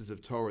pieces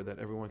of Torah that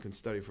everyone can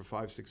study for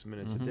 5-6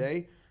 minutes a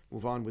day,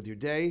 move on with your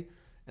day,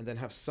 and then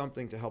have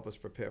something to help us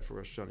prepare for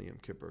Rosh Hashanah Yom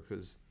Kippur,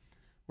 because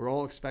we're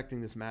all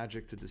expecting this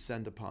magic to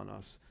descend upon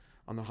us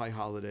on the high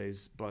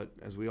holidays. But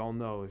as we all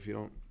know, if you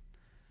don't,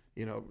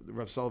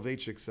 Rav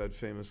Soloveitchik said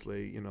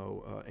famously, in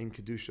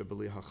Kedusha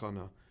b'li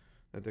hachana,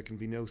 that there can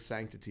be no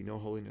sanctity, no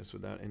holiness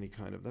without any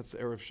kind of, that's the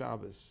Erev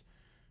Shabbos,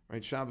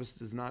 right? Shabbos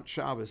is not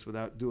Shabbos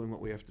without doing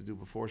what we have to do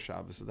before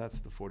Shabbos. So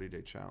that's the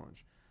 40-day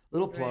challenge.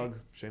 Little plug,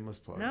 shameless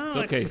plug. No, It's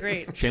okay. it's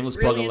great. Shameless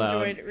plug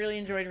allowed. Really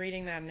enjoyed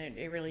reading that, and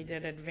it really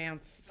did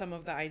advance some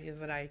of the ideas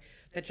that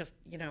just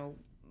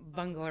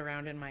bungle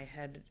around in my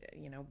head,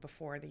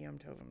 before the Yom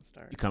Tovim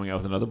start. You coming out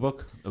with another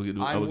book? Are we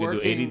going to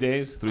do 80 working-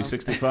 days,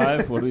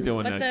 365? What are we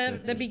doing But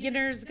next? the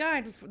beginner's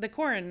guide, the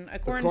Koran, The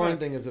Koran Koran book.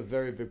 thing is a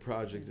very big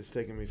project. It's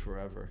taken me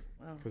forever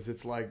Wow. because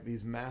it's like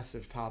these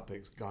massive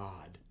topics: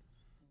 God,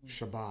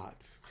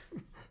 Shabbat,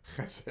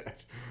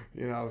 Chesed.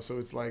 So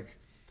it's like,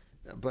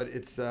 but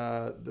it's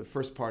the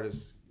first part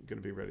is going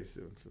to be ready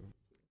soon. So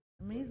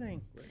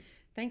Amazing.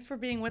 Thanks for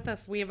being with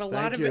us. We have a Thank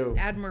lot you. of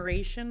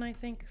admiration, I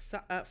think,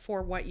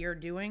 for what you're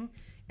doing,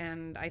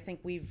 and I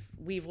think we've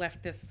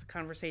left this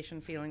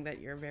conversation feeling that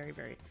you're very,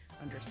 very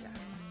understaffed.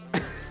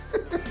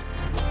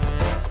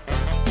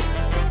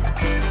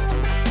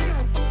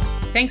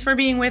 Thanks for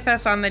being with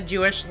us on the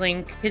Jewish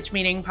Link Pitch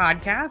Meeting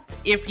podcast.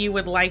 If you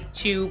would like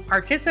to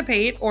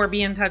participate or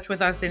be in touch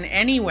with us in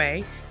any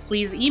way,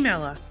 please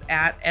email us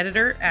at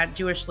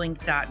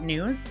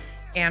editor@jewishlink.news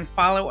and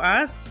follow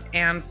us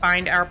and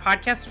find our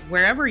podcast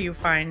wherever you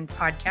find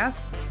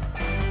podcasts.